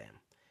would say,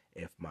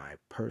 if my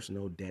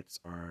personal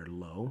debts are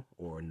low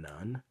or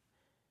none,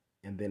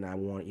 and then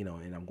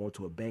and I'm going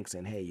to a bank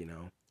saying, hey,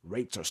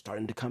 rates are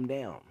starting to come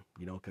down,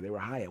 because they were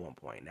high at one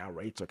point. Now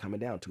rates are coming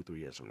down 2-3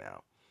 years from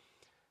now.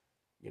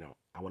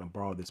 I want to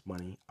borrow this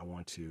money. I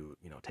want to,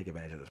 take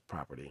advantage of this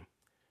property,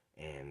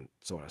 and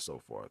so on and so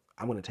forth.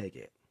 I'm going to take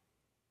it.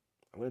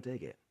 I'm going to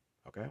take it.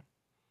 Okay.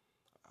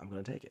 I'm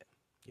going to take it.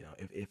 You know,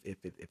 if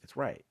it's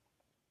right,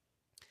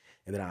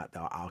 and then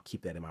I'll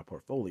keep that in my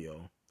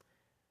portfolio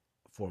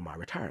for my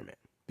retirement.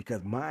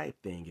 Because my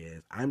thing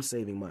is, I'm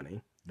saving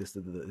money. This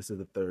is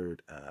the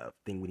third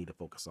thing we need to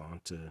focus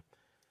on to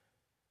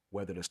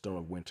weather the storm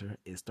of winter.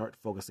 Is start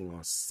focusing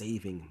on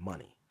saving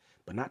money,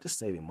 but not just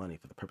saving money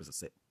for the purpose of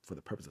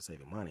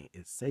saving money.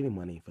 It's saving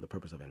money for the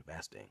purpose of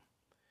investing.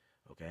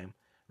 Okay,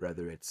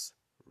 whether it's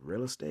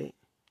real estate,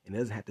 and it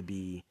doesn't have to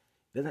be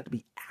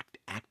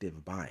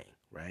active buying,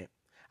 right?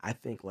 I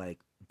think like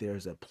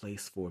there's a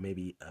place for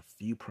maybe a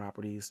few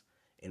properties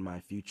in my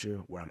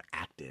future where I'm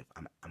active.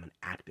 I'm an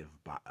active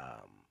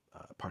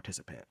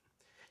participant,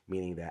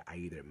 meaning that I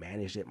either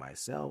manage it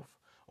myself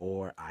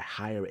or I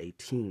hire a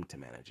team to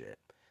manage it.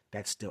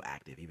 That's still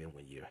active even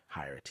when you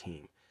hire a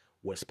team.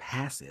 What's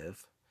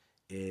passive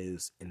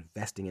is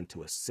investing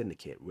into a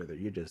syndicate, whether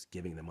you're just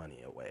giving the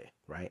money away,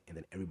 right? And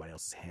then everybody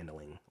else is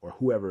handling, or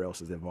whoever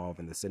else is involved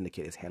in the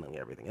syndicate is handling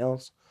everything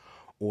else,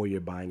 or you're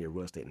buying your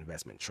real estate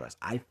investment trust.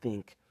 I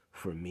think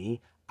for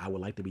me, I would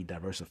like to be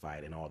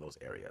diversified in all those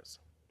areas,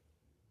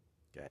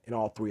 okay? In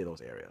all three of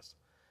those areas,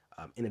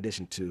 in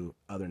addition to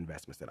other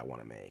investments that I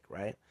want to make,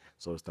 right?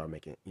 So start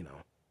making,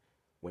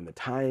 when the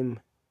time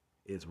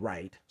is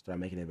right, start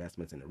making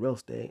investments in the real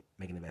estate,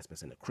 making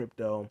investments in the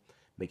crypto,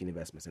 making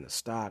investments in the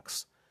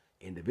stocks,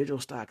 individual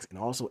stocks, and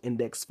also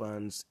index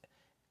funds,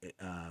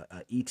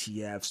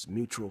 ETFs,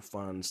 mutual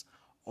funds,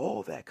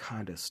 all that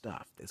kind of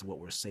stuff is what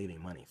we're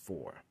saving money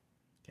for.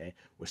 Okay,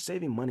 we're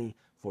saving money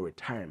for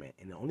retirement,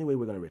 and the only way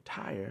we're going to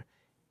retire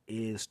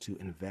is to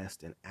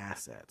invest in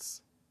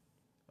assets.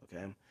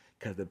 Okay,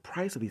 because the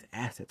price of these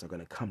assets are going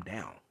to come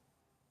down.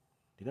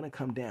 They're going to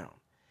come down,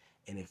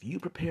 and if you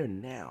prepare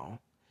now,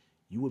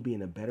 you will be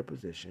in a better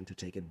position to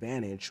take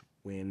advantage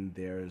when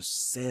there's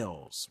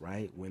sales,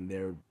 right? When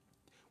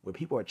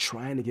people are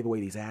trying to give away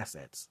these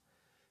assets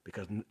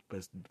because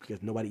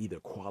nobody either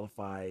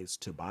qualifies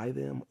to buy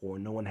them or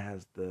no one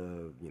has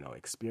the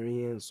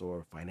experience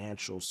or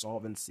financial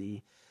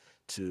solvency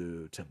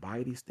to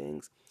buy these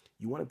things.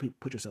 You want to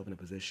put yourself in a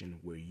position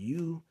where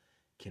you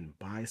can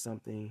buy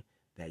something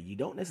that you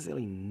don't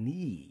necessarily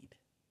need.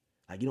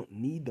 Like, you don't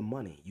need the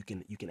money. You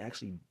can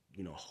actually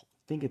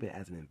think of it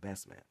as an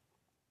investment.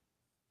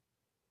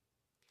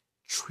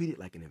 Treat it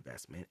like an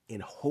investment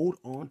and hold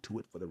on to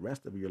it for the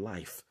rest of your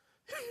life.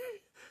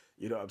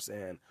 You know what I'm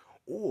saying?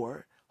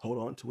 Or hold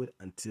on to it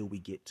until we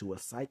get to a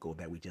cycle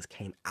that we just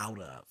came out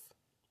of.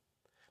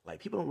 Like,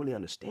 people don't really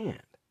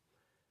understand.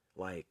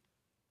 Like,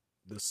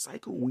 the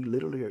cycle we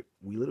literally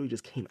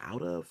just came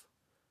out of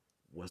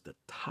was the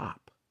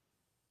top,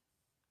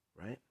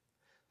 right?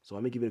 So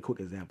let me give you a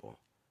quick example.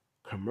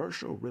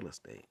 Commercial real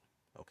estate,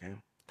 okay?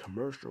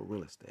 Commercial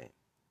real estate,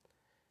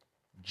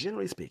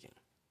 generally speaking,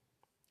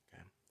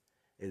 okay,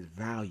 is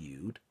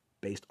valued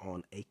based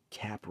on a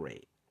cap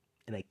rate.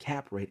 And a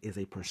cap rate is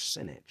a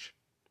percentage,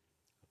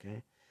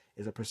 okay?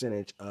 Is a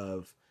percentage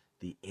of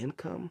the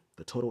income,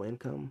 the total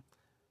income,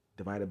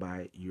 divided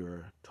by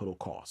your total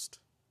cost,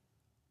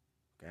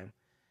 okay?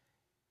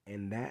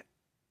 And that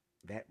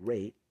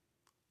rate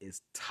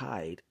is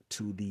tied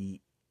to the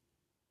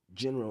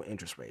general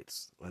interest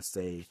rates. Let's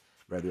say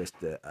whether it's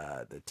the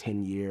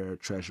 10-year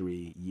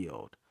treasury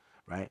yield,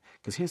 right?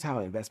 Because here's how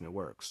investment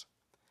works.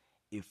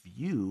 If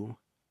you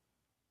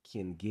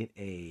can get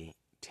a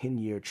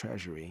 10-year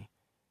treasury,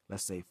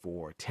 let's say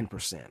for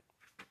 10%.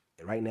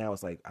 Right now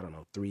it's like, I don't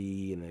know,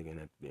 3.5,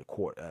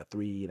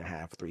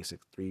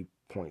 3.6%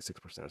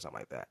 or something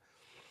like that.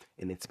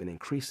 And it's been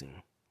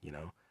increasing,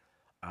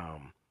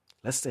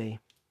 let's say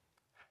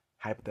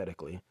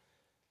hypothetically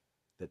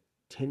the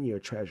 10-year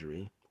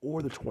treasury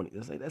or the 20,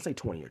 let's say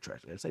 20-year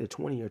treasury. Let's say the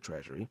 20-year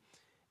treasury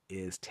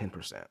is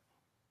 10%.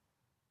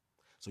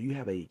 So you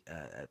have a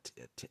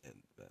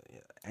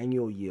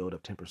annual yield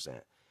of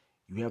 10%.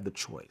 You have the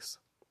choice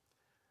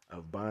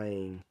of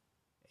buying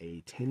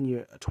a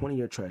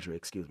 20-year treasury, a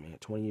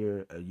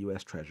 20-year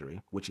U.S.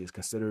 treasury, which is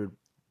considered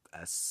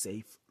a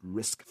safe,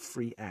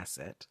 risk-free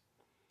asset.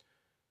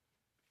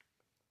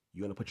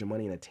 You're going to put your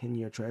money in a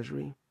 10-year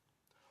treasury,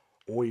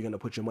 or you're going to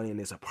put your money in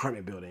this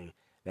apartment building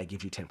that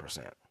gives you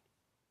 10%.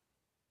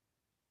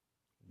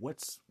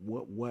 What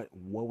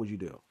would you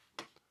do?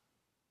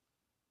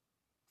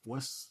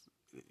 What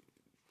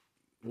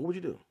would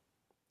you do?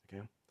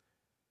 Okay.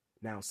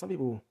 Now, some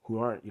people who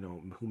aren't,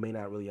 who may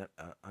not really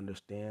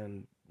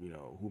understand,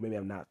 who maybe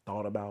have not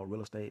thought about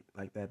real estate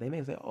like that, they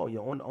may say, oh,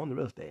 own the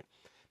real estate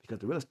because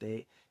the real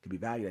estate could be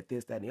valued at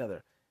this, that, and the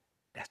other.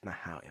 That's not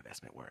how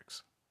investment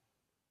works.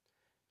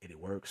 It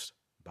works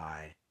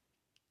by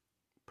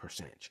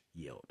percentage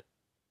yield.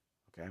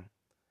 Okay.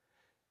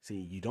 See,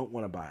 you don't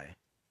want to buy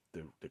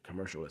the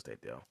commercial real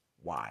estate deal.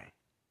 Why?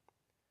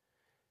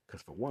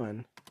 Because for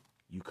one,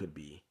 you could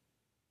be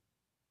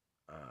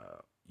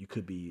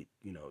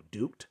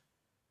duped.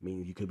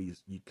 Meaning you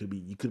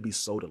could be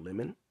sold a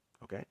lemon.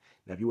 Okay.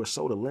 Now, if you were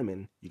sold a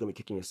lemon, you're gonna be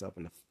kicking yourself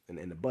in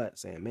the butt,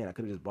 saying, "Man, I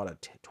could have just bought a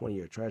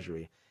 20-year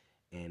treasury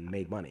and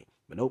made money."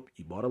 But nope,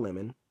 you bought a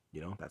lemon.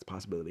 That's a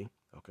possibility.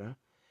 Okay.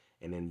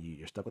 And then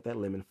you're stuck with that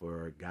lemon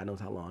for God knows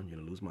how long. You're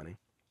gonna lose money.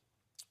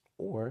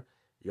 or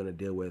you're going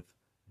to deal with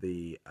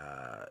the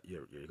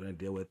you're going to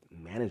deal with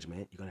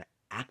management. You're going to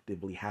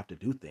actively have to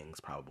do things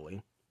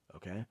probably.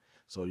 Okay,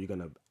 so you're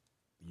gonna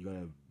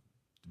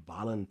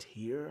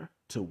volunteer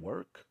to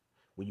work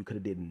when you could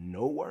have did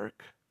no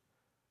work,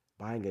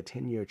 buying a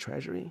 10-year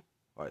treasury,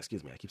 or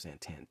excuse me, I keep saying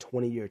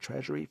 20-year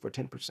treasury for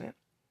 10%,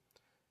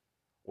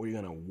 or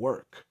you're gonna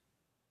work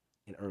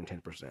and earn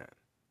 10%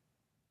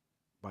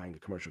 buying a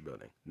commercial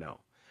building. No.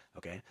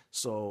 Okay,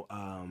 so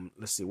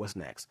let's see what's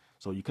next.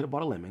 So you could have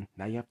bought a lemon.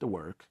 Now you have to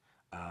work.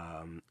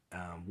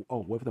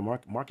 What if the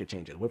market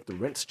changes? What if the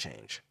rents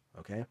change?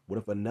 Okay, what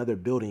if another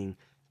building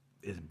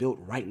is built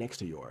right next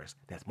to yours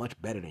that's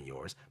much better than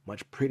yours,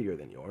 much prettier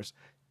than yours,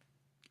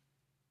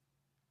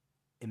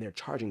 and they're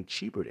charging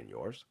cheaper than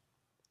yours,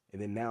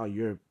 and then now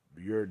you're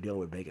dealing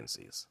with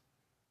vacancies.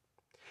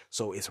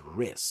 So it's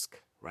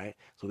risk, right?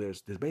 So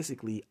there's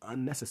basically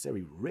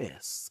unnecessary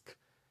risk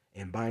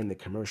in buying the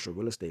commercial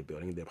real estate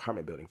building, the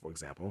apartment building, for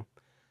example,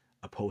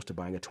 opposed to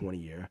buying a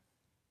 20-year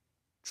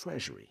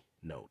treasury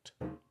note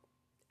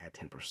at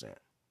 10%.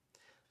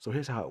 So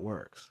here's how it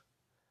works.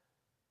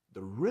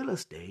 The real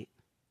estate,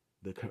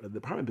 the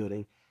apartment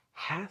building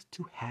has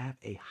to have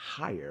a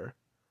higher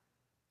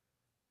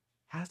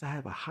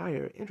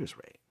interest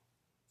rate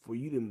for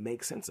you to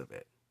make sense of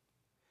it.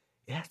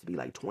 It has to be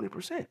like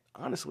 20%,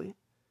 honestly.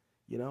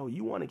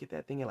 You want to get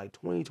that thing at like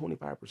 20,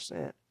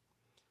 25%.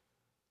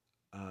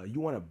 You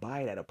want to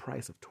buy it at a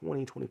price of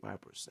 20,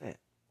 25%.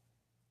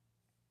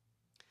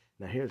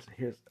 Now here's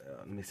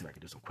let me see if I can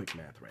do some quick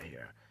math right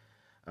here.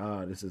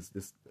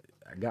 This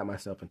I got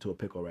myself into a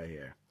pickle right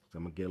here, so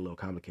I'm gonna get a little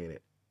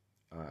complicated,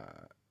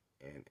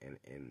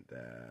 and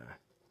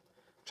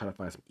try to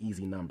find some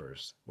easy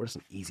numbers. What are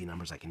some easy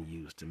numbers I can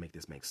use to make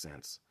this make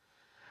sense?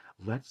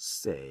 Let's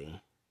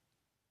say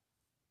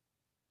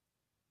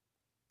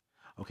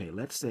the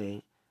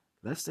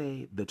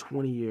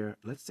 20-year,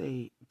 let's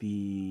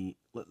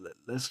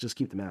just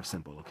keep the math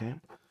simple, okay?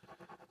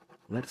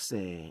 Let's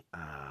say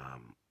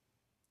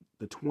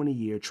the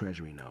 20-year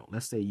treasury note.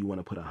 Let's say you want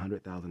to put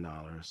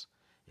 $100,000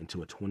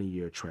 into a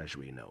 20-year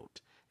treasury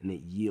note, and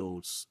it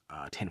yields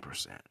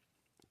 10%,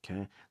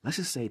 okay? Let's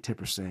just say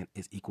 10%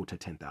 is equal to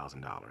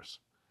 $10,000.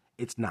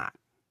 It's not.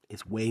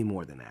 It's way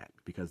more than that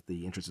because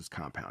the interest is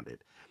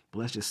compounded. But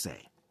let's just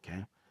say,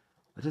 okay?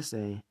 Let's just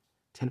say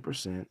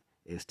 10%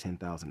 is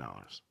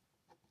 $10,000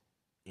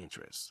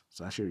 interest.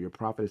 So that's your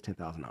profit is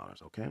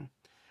 $10,000, okay?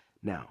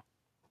 Now,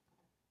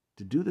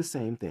 to do the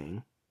same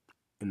thing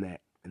in the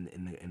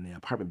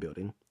apartment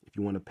building, if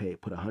you want to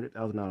put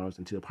 $100,000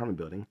 into the apartment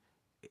building,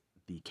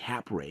 the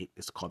cap rate,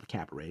 it's called the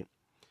cap rate.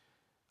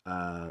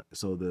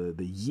 So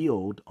the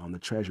yield on the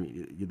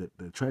treasury,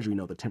 the treasury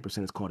note, the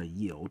 10% is called a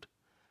yield,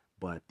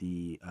 but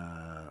the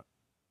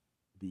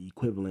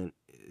equivalent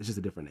is just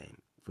a different name.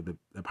 For the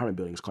apartment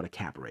building, it's called a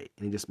cap rate,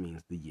 and it just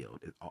means the yield.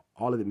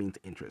 All of it means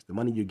interest, the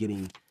money you're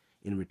getting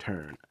in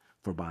return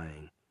for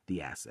buying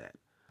the asset.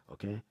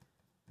 Okay,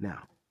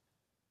 now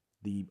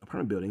the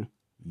apartment building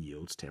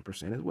yields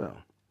 10% as well.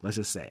 Let's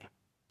just say,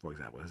 for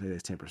example, let's say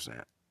it's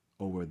 10%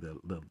 over the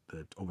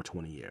over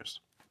 20 years.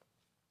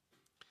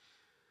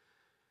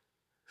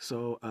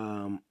 So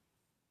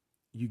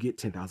you get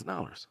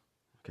 $10,000.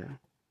 Okay.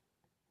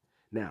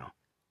 Now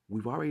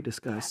we've already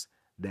discussed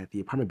that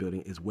the apartment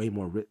building is way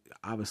more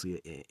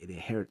obviously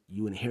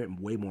you inherit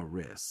way more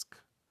risk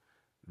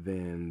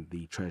than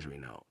the treasury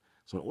note.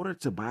 So in order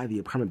to buy the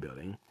apartment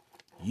building,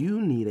 you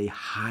need a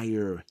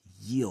higher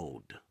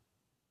yield.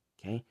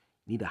 Okay?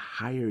 You need a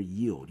higher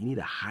yield. You need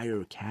a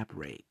higher cap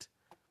rate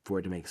for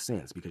it to make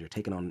sense because you're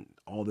taking on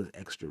all this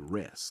extra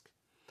risk.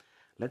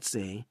 Let's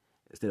say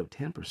instead of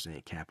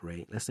 10% cap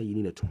rate, let's say you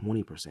need a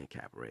 20%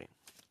 cap rate.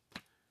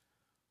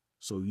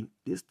 So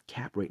this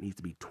cap rate needs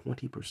to be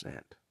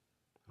 20%.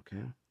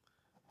 Okay.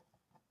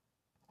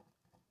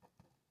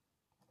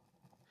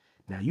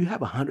 Now you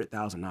have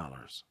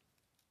 $100,000.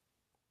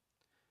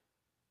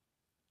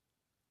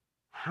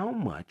 How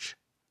much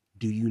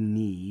do you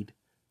need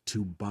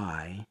to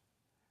buy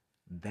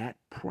that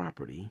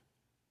property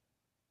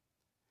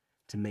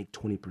to make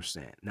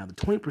 20%? Now the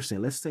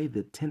 20%, let's say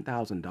the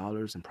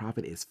 $10,000 in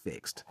profit is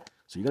fixed.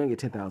 So you're gonna get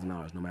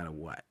 $10,000 no matter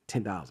what.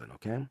 $10,000,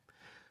 okay?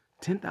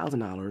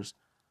 $10,000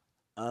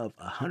 of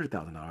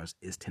 $100,000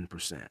 is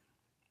 10%.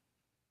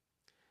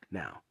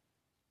 Now,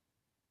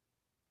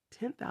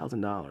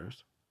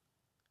 $10,000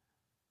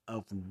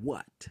 of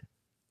what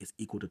is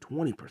equal to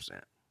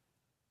 20%?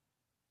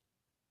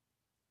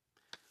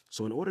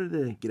 So in order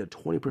to get a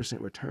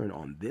 20% return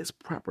on this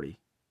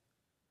property,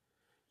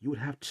 you would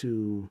have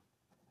to,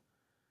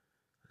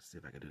 let's see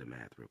if I can do the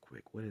math real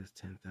quick. What is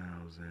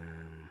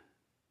 10,000?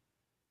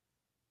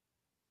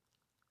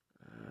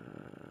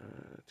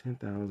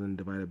 10,000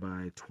 divided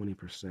by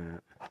 20%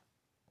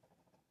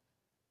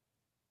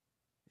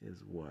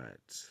 is what?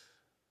 This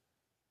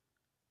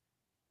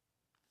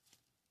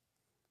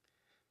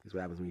is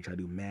what happens when you try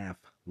to do math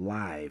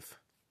live.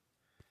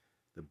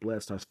 The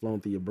blood starts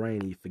flowing through your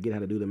brain and you forget how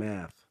to do the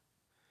math.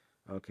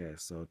 Okay,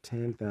 so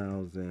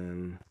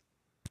 10,000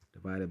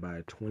 divided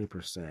by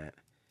 20%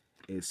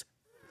 is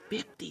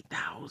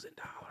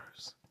 $50,000.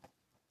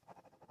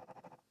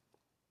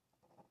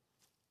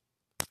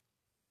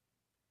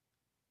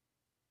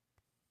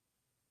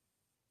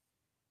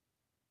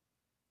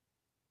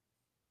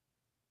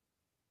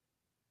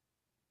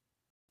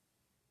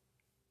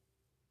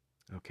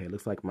 Okay,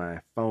 looks like my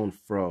phone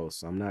froze,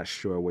 so I'm not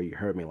sure where you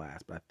heard me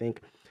last, but I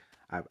think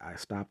I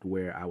stopped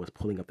where I was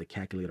pulling up the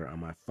calculator on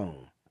my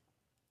phone.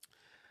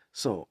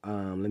 So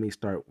let me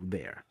start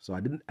there. So I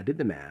did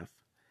the math.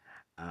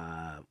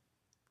 Uh,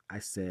 I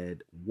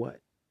said, what?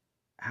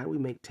 How do we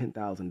make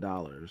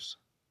 $10,000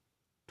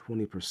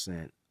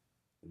 20%?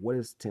 What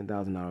is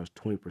 $10,000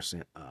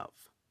 20% of?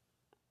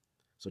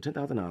 So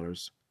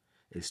 $10,000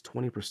 is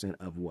 20%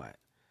 of what?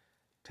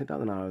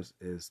 $10,000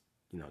 is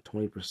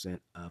 20%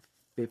 of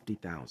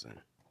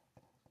 50,000.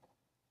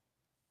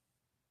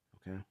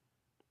 Okay.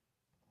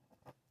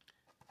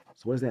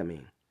 So what does that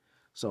mean?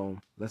 So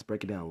let's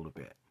break it down a little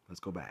bit. Let's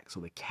go back. So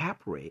the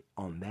cap rate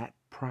on that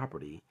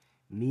property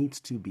needs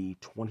to be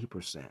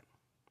 20%.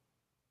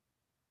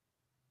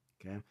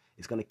 Okay.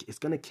 It's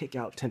gonna kick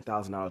out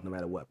 $10,000 no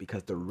matter what,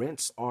 because the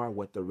rents are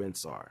what the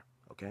rents are.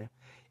 Okay.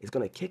 It's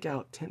gonna kick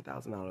out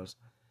 $10,000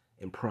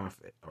 in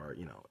profit, or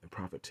in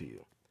profit to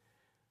you.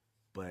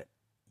 But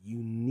you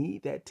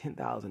need that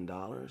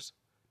 $10,000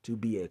 to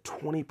be a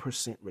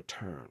 20%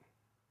 return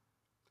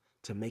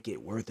to make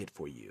it worth it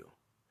for you.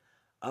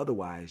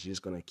 Otherwise, you're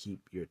just going to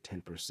keep your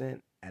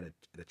 10% at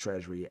a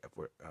treasury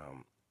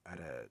at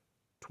a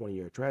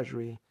 20-year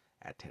treasury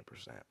at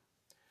 10%.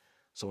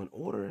 So in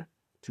order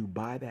to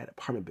buy that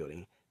apartment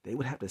building, they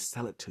would have to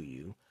sell it to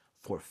you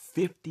for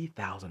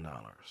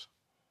 $50,000.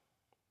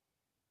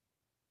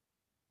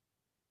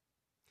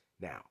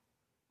 Now,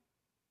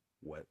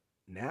 what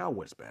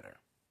what's better?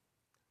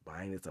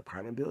 Buying this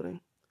apartment building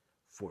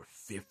for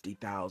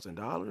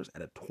 $50,000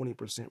 at a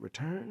 20%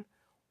 return,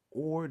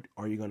 or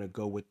are you going to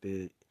go with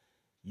the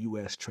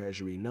U.S.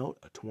 Treasury note,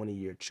 a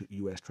 20-year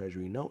U.S.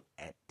 Treasury note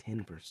at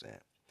 10%?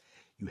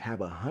 You have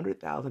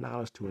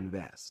 $100,000 to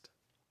invest.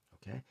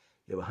 Okay,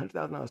 you have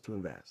 $100,000 to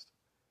invest.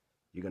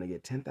 You're going to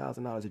get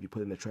 $10,000 if you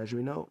put in the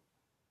Treasury note,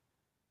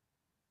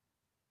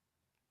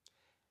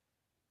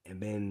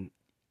 and then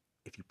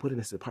if you put in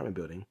this apartment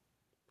building,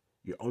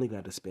 you're only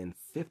going to have to spend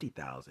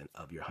 $50,000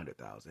 of your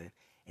 $100,000,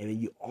 and then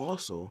you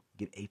also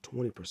get a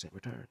 20%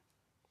 return.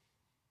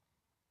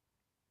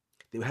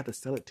 They would have to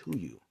sell it to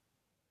you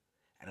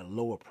at a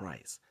lower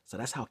price. So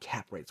that's how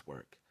cap rates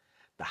work.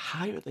 The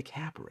higher the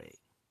cap rate,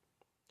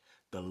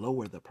 the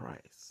lower the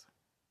price.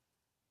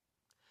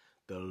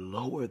 The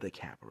lower the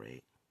cap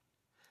rate,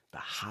 the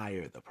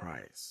higher the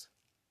price.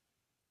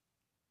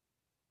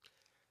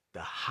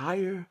 The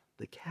higher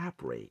the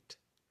cap rate,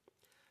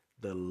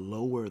 the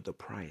lower the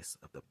price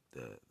of the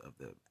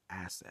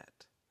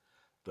asset.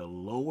 The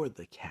lower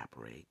the cap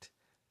rate,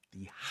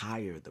 the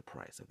higher the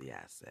price of the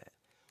asset,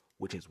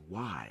 which is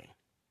why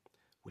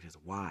which is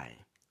why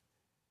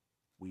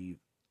we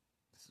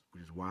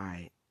which is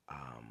why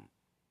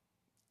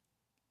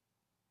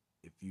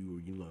if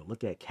you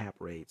look at cap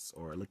rates,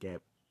 or look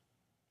at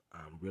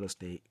real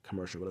estate,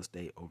 commercial real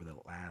estate over the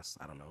last,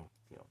 I don't know,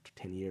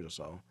 10 years or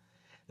so,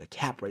 the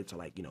cap rates are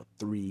like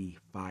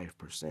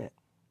 3-5%.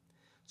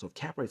 So if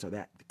cap rates are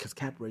that, because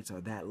cap rates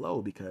are that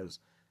low, because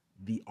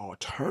the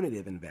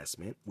alternative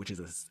investment, which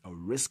is a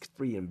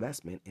risk-free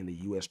investment in the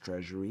U.S.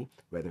 Treasury,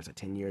 whether it's a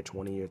 10-year,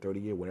 20-year,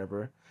 30-year,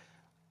 whatever,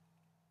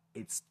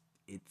 it's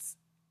it's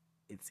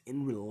it's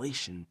in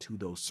relation to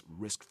those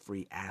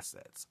risk-free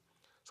assets.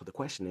 So the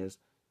question is,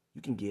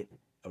 you can get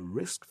a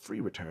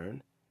risk-free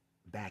return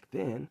back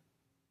then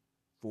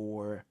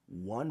for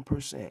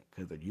 1%,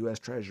 because the U.S.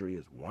 Treasury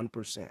is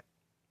 1%.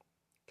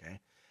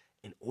 Okay,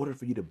 in order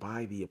for you to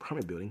buy the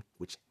apartment building,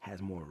 which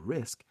has more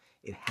risk,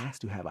 it has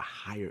to have a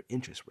higher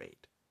interest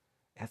rate.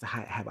 It has to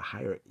have a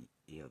higher,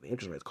 the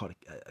interest rate is called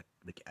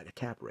a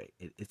cap rate.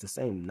 It's the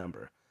same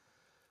number.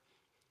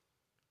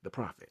 The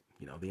profit,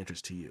 the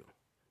interest to you,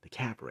 the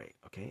cap rate.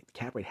 Okay, the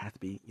cap rate has to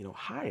be,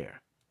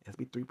 higher. It has to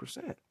be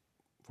 3%,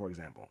 for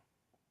example,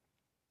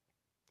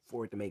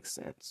 for it to make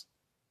sense.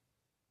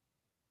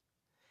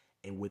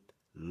 And with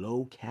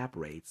low cap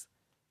rates,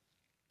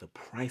 the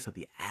price of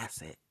the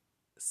asset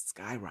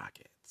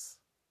skyrockets.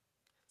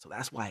 So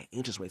that's why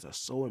interest rates are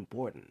so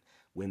important.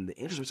 When the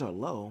interest rates are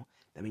low,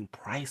 that means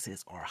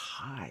prices are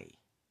high.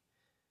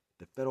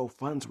 The federal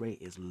funds rate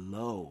is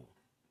low.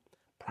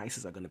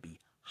 Prices are going to be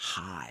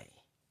high.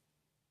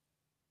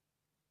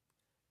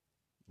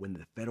 When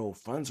the federal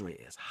funds rate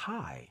is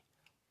high,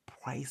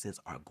 prices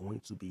are going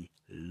to be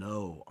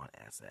low on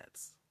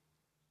assets.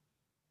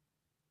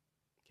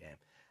 Okay,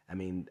 I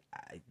mean,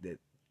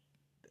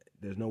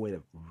 there's no way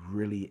to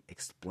really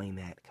explain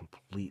that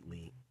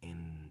completely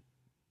in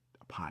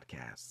a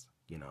podcast.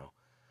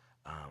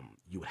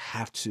 You would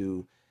have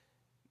to.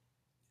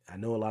 I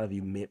know a lot of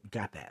you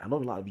got that. I know a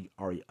lot of you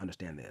already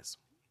understand this,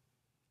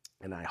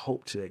 and I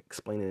hope to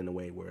explain it in a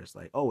way where it's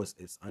like, oh,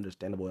 it's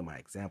understandable in my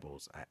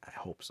examples. I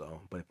hope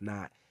so. But if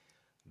not,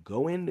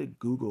 go into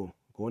Google,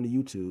 go into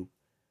YouTube,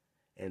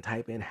 and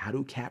type in, how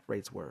do cap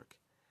rates work?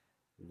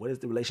 What is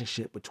the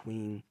relationship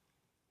between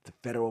the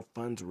federal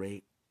funds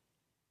rate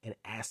and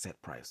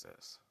asset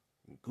prices?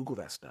 Google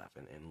that stuff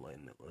and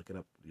look it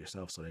up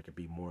yourself, so there could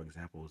be more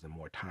examples and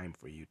more time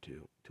for you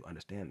to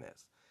understand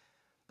this.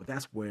 But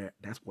that's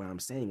why I'm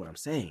saying what I'm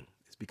saying.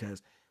 It's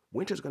because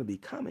winter's going to be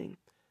coming,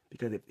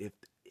 because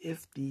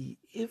if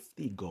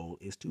the goal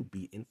is to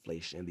beat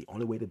inflation, the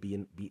only way to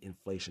beat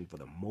inflation for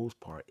the most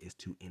part is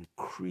to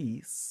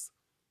increase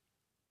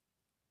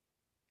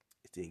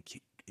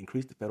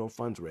the federal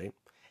funds rate.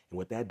 And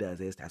what that does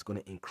is that's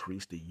going to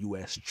increase the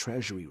U.S.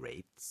 Treasury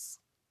rates.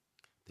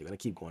 They're going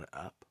to keep going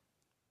up.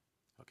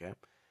 Okay.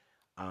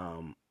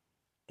 Um,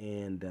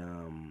 and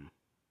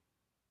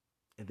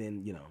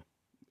then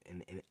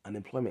and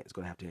unemployment is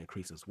going to have to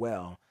increase as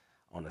well.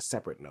 On a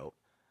separate note,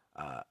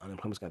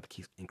 unemployment is going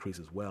to increase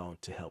as well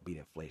to help beat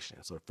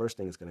inflation. So the first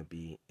thing is going to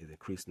be is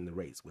increasing the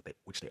rates,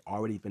 which they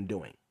already been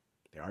doing.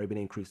 They already been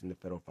increasing the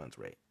federal funds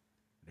rate.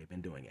 They've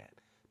been doing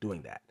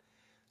that.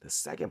 The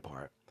second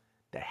part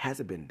that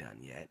hasn't been done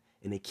yet,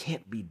 and it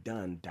can't be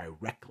done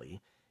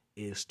directly,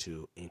 is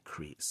to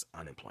increase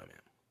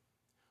unemployment.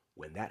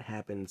 When that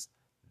happens,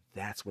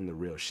 that's when the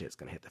real shit's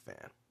gonna hit the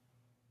fan.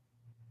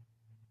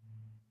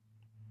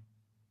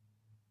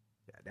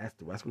 Yeah,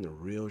 that's when the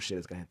real shit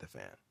is gonna hit the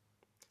fan.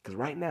 Because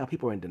right now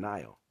people are in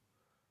denial,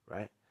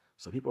 right?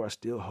 So people are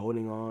still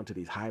holding on to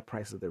these high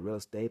prices of their real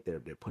estate. They're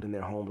putting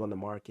their homes on the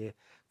market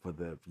for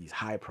these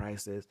high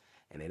prices,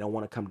 and they don't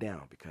want to come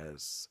down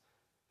because,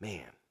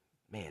 man,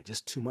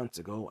 just 2 months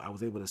ago I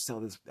was able to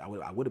sell this. I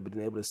would have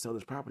been able to sell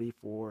this property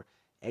for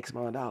X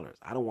amount of dollars.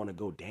 I don't want to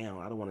go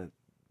down. I don't want to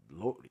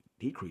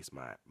decrease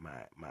my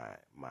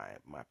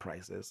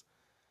prices.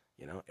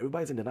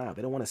 Everybody's in denial.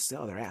 They don't want to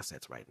sell their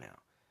assets right now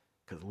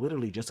because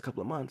literally just a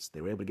couple of months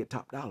they were able to get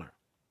top dollar.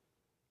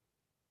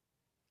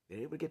 They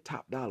were able to get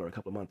top dollar a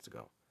couple of months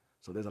ago.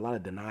 So there's a lot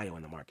of denial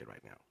in the market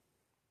right now.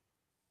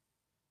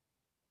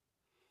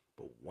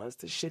 But once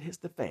the shit hits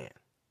the fan,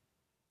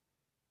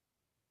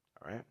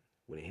 all right,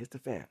 when it hits the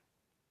fan,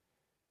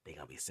 they're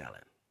going to be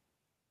selling.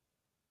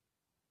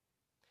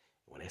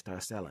 When they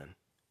start selling,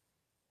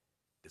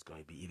 it's going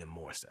to be even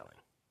more selling.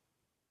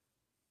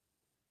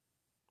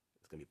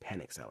 It's going to be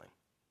panic selling.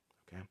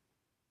 Okay?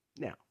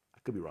 Now, I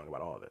could be wrong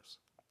about all of this.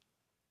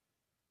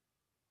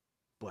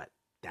 But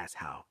that's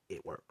how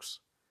it works.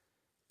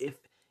 If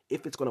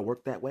it's going to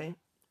work that way,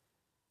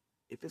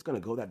 if it's going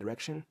to go that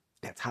direction,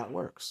 that's how it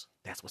works.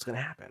 That's what's going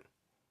to happen.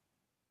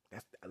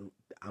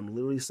 I'm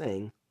literally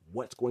saying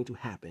what's going to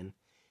happen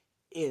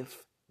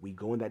if we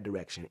go in that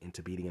direction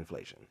into beating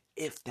inflation.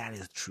 If that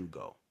is the true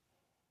goal.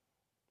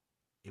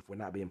 If we're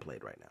not being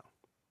played right now.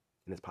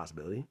 And it's a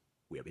possibility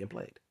we are being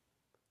played.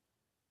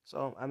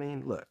 So, I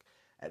mean, look,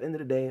 at the end of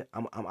the day,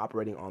 I'm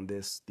operating on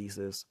this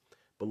thesis.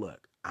 But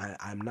look,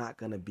 I'm not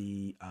going to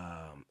be,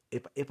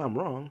 if I'm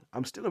wrong,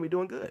 I'm still going to be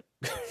doing good.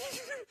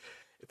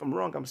 If I'm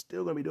wrong, I'm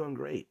still going to be doing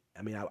great.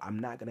 I mean, I'm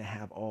not going to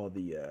have all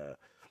the,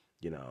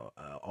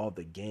 all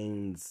the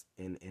gains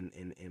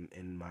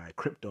in my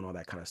crypto and all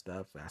that kind of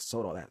stuff. I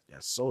sold all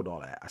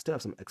that. I still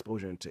have some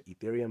exposure into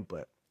Ethereum,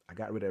 but I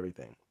got rid of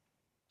everything.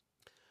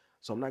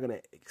 So I'm not gonna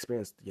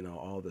experience,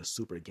 all the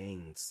super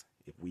gains.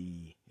 If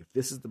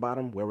this is the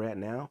bottom where we're at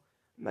now,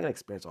 I'm not gonna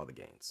experience all the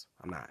gains.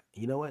 I'm not.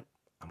 You know what?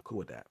 I'm cool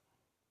with that.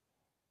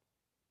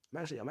 I'm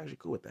actually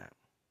cool with that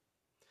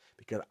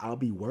because I'll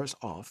be worse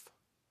off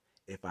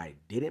if I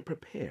didn't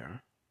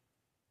prepare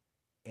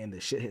and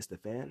the shit hits the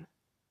fan.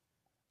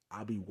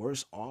 I'll be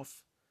worse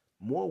off,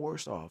 more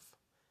worse off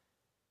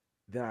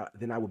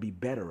than I would be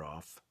better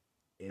off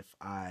if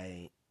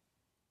I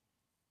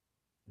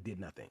did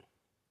nothing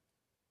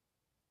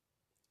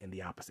and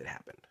the opposite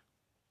happened.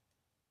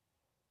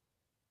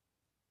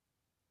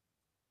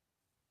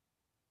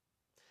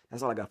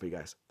 That's all I got for you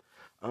guys.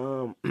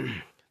 Um,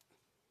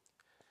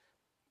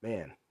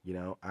 Man,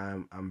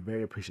 I'm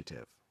very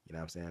appreciative. You know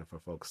what I'm saying, for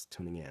folks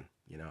tuning in.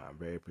 I'm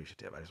very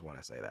appreciative. I just want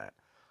to say that.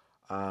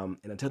 And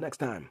until next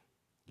time,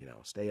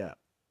 stay up,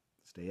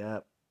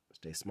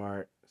 stay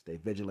smart, stay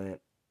vigilant,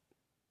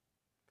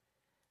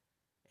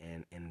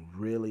 and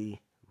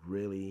really,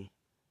 really,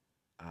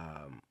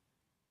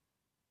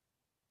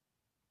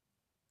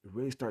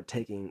 really start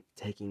taking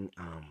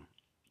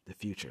the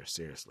future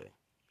seriously.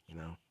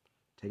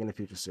 Taking the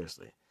future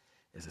seriously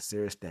is a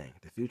serious thing.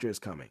 The future is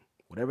coming.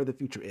 Whatever the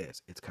future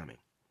is, it's coming.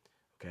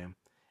 Okay,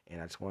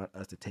 and I just want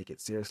us to take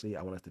it seriously.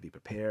 I want us to be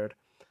prepared.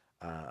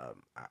 I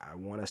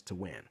want us to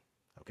win.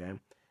 Okay,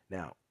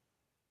 now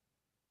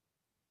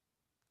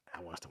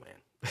I want us to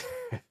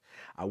win.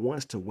 I want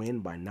us to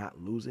win by not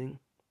losing.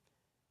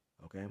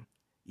 Okay,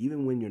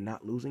 even when you're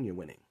not losing, you're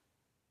winning.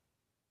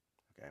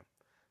 Okay,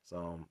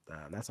 so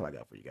that's all I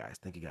got for you guys.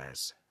 Thank you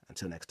guys.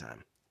 Until next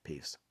time,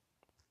 peace.